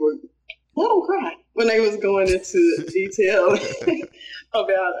when you were, let them cry, when they was going into detail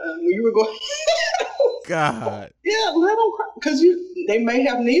about when you were going. God. Yeah, let them cry because they may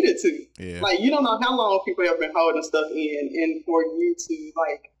have needed to. Yeah. Like, you don't know how long people have been holding stuff in, and for you to,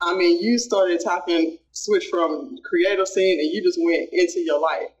 like, I mean, you started talking, switch from creative scene, and you just went into your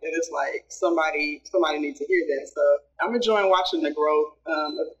life, and it's like somebody needs to hear that. So I'm enjoying watching the growth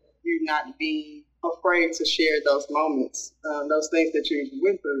of you not being afraid to share those moments, those things that you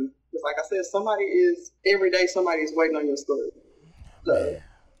went through. Because, like I said, every day somebody's waiting on your story. So,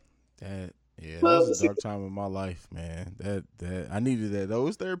 that was a dark time in my life, man. That I needed that. Though it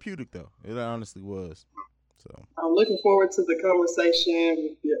was therapeutic, though. It honestly was. So I'm looking forward to the conversation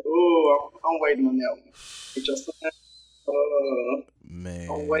with you. Oh, I'm waiting on that one. With your son.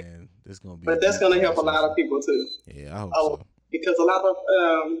 Man, this gonna be. But that's gonna help a lot of people too. Yeah, I hope so. Because a lot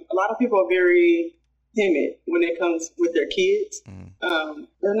of people are very timid when it comes with their kids. Mm-hmm.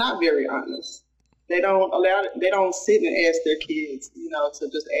 They're not very honest. They don't sit and ask their kids, to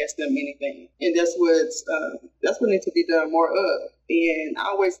just ask them anything. And that's what needs to be done more of. And I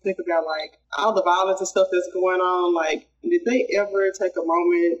always think about like all the violence and stuff that's going on. Like, did they ever take a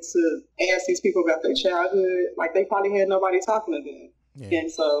moment to ask these people about their childhood? Like, they probably had nobody talking to them. Yeah. And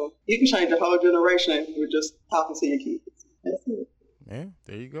so you can change a whole generation with just talking to your kids. That's it. Yeah,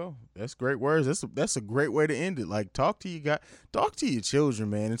 there you go. That's great words. That's a great way to end it. Like, talk to your children,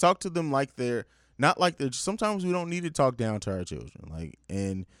 man, and talk to them like they're not like they're. Sometimes we don't need to talk down to our children. Like,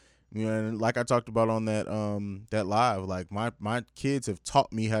 and like I talked about on that live. Like my kids have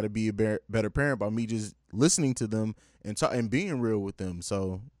taught me how to be a better parent by me just listening to them and being real with them.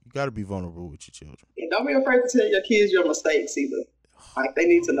 So you got to be vulnerable with your children. And don't be afraid to tell your kids your mistakes either. Like, they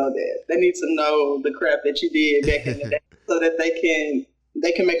need to know that. They need to know the crap that you did back in the day, so that they can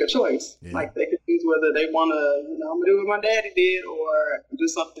make a choice. Yeah. Like, they can choose whether they want to, I'm gonna do what my daddy did or do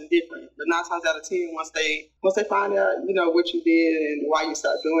something different. But 9 times out of 10, once they find out, what you did and why you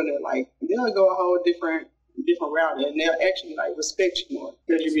stopped doing it, like, they'll go a whole different route, and they'll actually like respect you more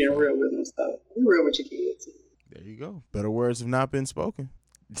because you're being real with them. So be real with your kids. There you go. Better words have not been spoken.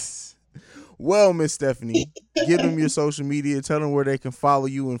 Well, Miss Stephanie, give them your social media. Tell them where they can follow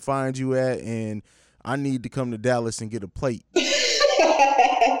you and find you at. And I need to come to Dallas and get a plate.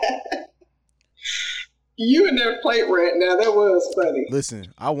 You and that plate right now, that was funny.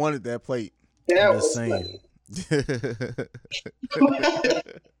 Listen, I wanted that plate. That was funny.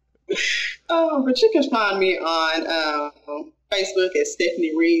 But you can find me on Facebook at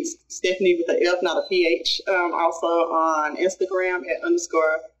Stephanie Reeds, Stephanie with an F, not a PH. Also on Instagram at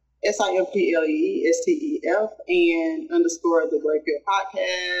 _SIMPLEESTEF and _The Great Pill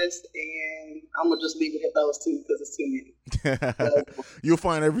Podcast. And I'm going to just leave it at those two because it's too many. You'll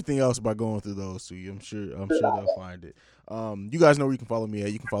find everything else by going through those two. I'm sure they'll find it. You guys know where you can follow me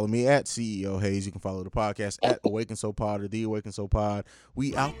at. You can follow me at CEO Hayes. You can follow the podcast at Awaken Soul Pod or The Awaken Soul Pod.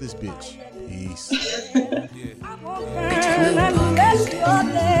 We out this bitch. Peace. I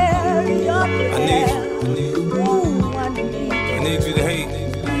need you to hate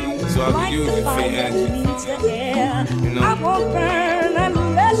so I can use it for energy. You know? I won't burn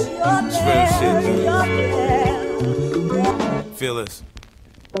unless you're there. It's real shit, man. Feel this.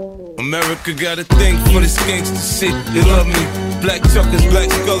 America got a thing for this gangsta shit. They love me. Black Chuckers,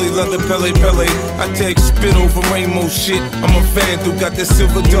 Black Scully, leather Pele Pele. I take spit over rainbow shit. I'm a vandal, got that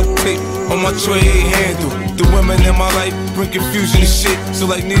silver duct tape on my tray handle. The women in my life bring confusion and shit. So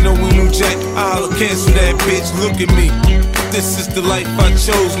like Nino and New Jack, I'll cancel that bitch. Look at me. This is the life I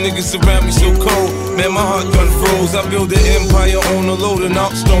chose. Niggas around me so cold. Man, my heart done froze. I build an empire on a load and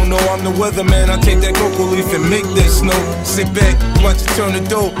ops don't know I'm the weatherman. I take that cocoa leaf and make that snow. Sit back, watch it turn the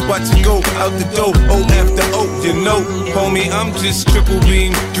dough. Watch it go out the door. O after O, you know. Homie, I'm just triple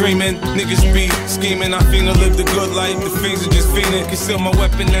beam dreaming. Niggas be scheming. I finna live the good life. The fiends are just fiending. Conceal my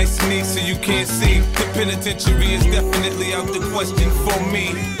weapon nice and neat so you can't see. The penitentiary is definitely out the question for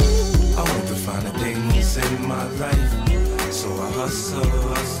me. I want to find the things in my life. So I hustle.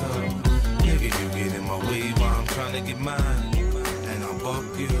 Nigga, you get in my way while I'm trying to get mine. And I'll buck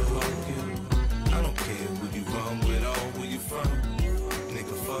you. I don't care who you run with or where you from.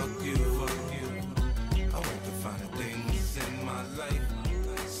 Nigga, fuck you. I want to find the things in my life.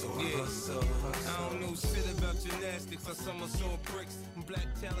 So I hustle. I don't know shit about gymnastics. I somersault bricks. Black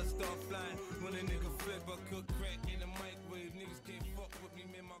talent start flying. When a nigga flip, I cook crack in the microwave. Niggas can't fuck with me,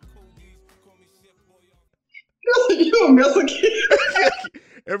 man. My codies call me shit boy. You a mess again.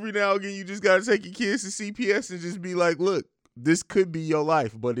 Every now and again, you just gotta take your kids to CPS and just be like, "Look, this could be your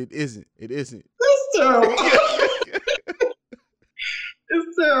life, but it isn't. It isn't." That's terrible.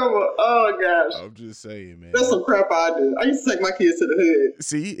 It's terrible. Oh gosh. I'm just saying, man. That's some crap I do. I used to take my kids to the hood.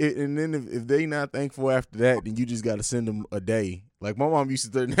 See, and then if they not thankful after that, then you just got to send them a day. Like my mom used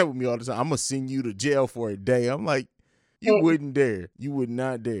to threaten that with me all the time. I'm gonna send you to jail for a day. I'm like, you wouldn't dare. You would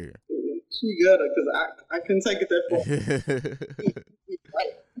not dare. She got it because I couldn't take it that far.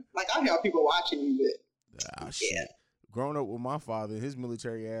 like I have people watching me, but shit. Yeah. Growing up with my father, his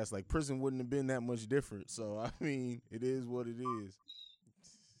military ass, like prison wouldn't have been that much different. So I mean, it is what it is.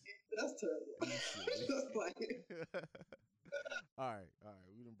 That's terrible. All right.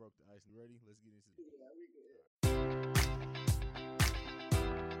 We done broke the ice. You ready? Let's get into it. Yeah, we good.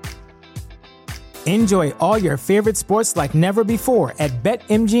 Enjoy all your favorite sports like never before at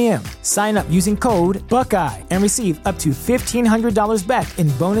BetMGM. Sign up using code Buckeye and receive up to $1,500 back in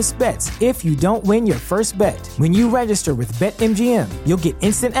bonus bets if you don't win your first bet. When you register with BetMGM, you'll get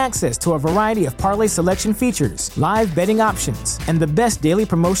instant access to a variety of parlay selection features, live betting options, and the best daily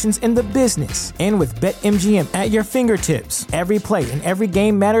promotions in the business. And with BetMGM at your fingertips, every play and every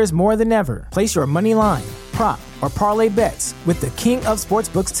game matters more than ever. Place your money line, prop, or parlay bets with the king of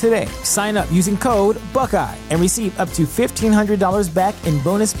sportsbooks today. Sign up using code Buckeye and receive up to $1,500 back in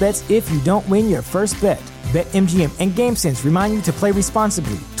bonus bets if you don't win your first bet. BetMGM and GameSense remind you to play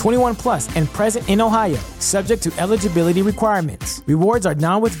responsibly. 21 plus and present in Ohio, subject to eligibility requirements. Rewards are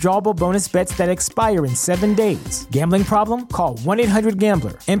non-withdrawable bonus bets that expire in 7 days. Gambling problem? Call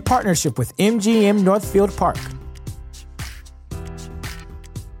 1-800-GAMBLER in partnership with MGM Northfield Park.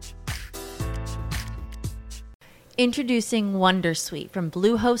 Introducing Wondersuite from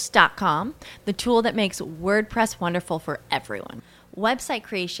Bluehost.com, the tool that makes WordPress wonderful for everyone. Website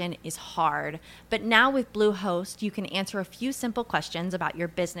creation is hard, but now with Bluehost, you can answer a few simple questions about your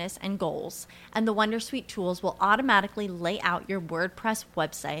business and goals, and the Wondersuite tools will automatically lay out your WordPress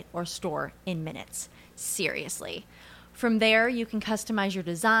website or store in minutes. Seriously. From there, you can customize your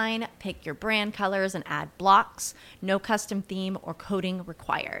design, pick your brand colors, and add blocks. No custom theme or coding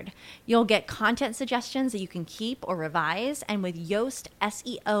required. You'll get content suggestions that you can keep or revise, and with Yoast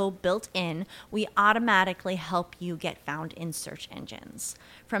SEO built in, we automatically help you get found in search engines.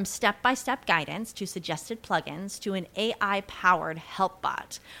 From step-by-step guidance to suggested plugins to an AI-powered help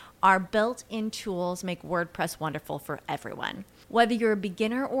bot, our built-in tools make WordPress wonderful for everyone. Whether you're a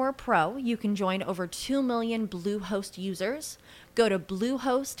beginner or a pro, you can join over 2 million Bluehost users. Go to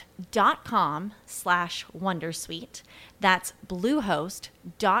bluehost.com/wondersuite. That's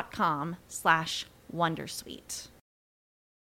bluehost.com/wondersuite.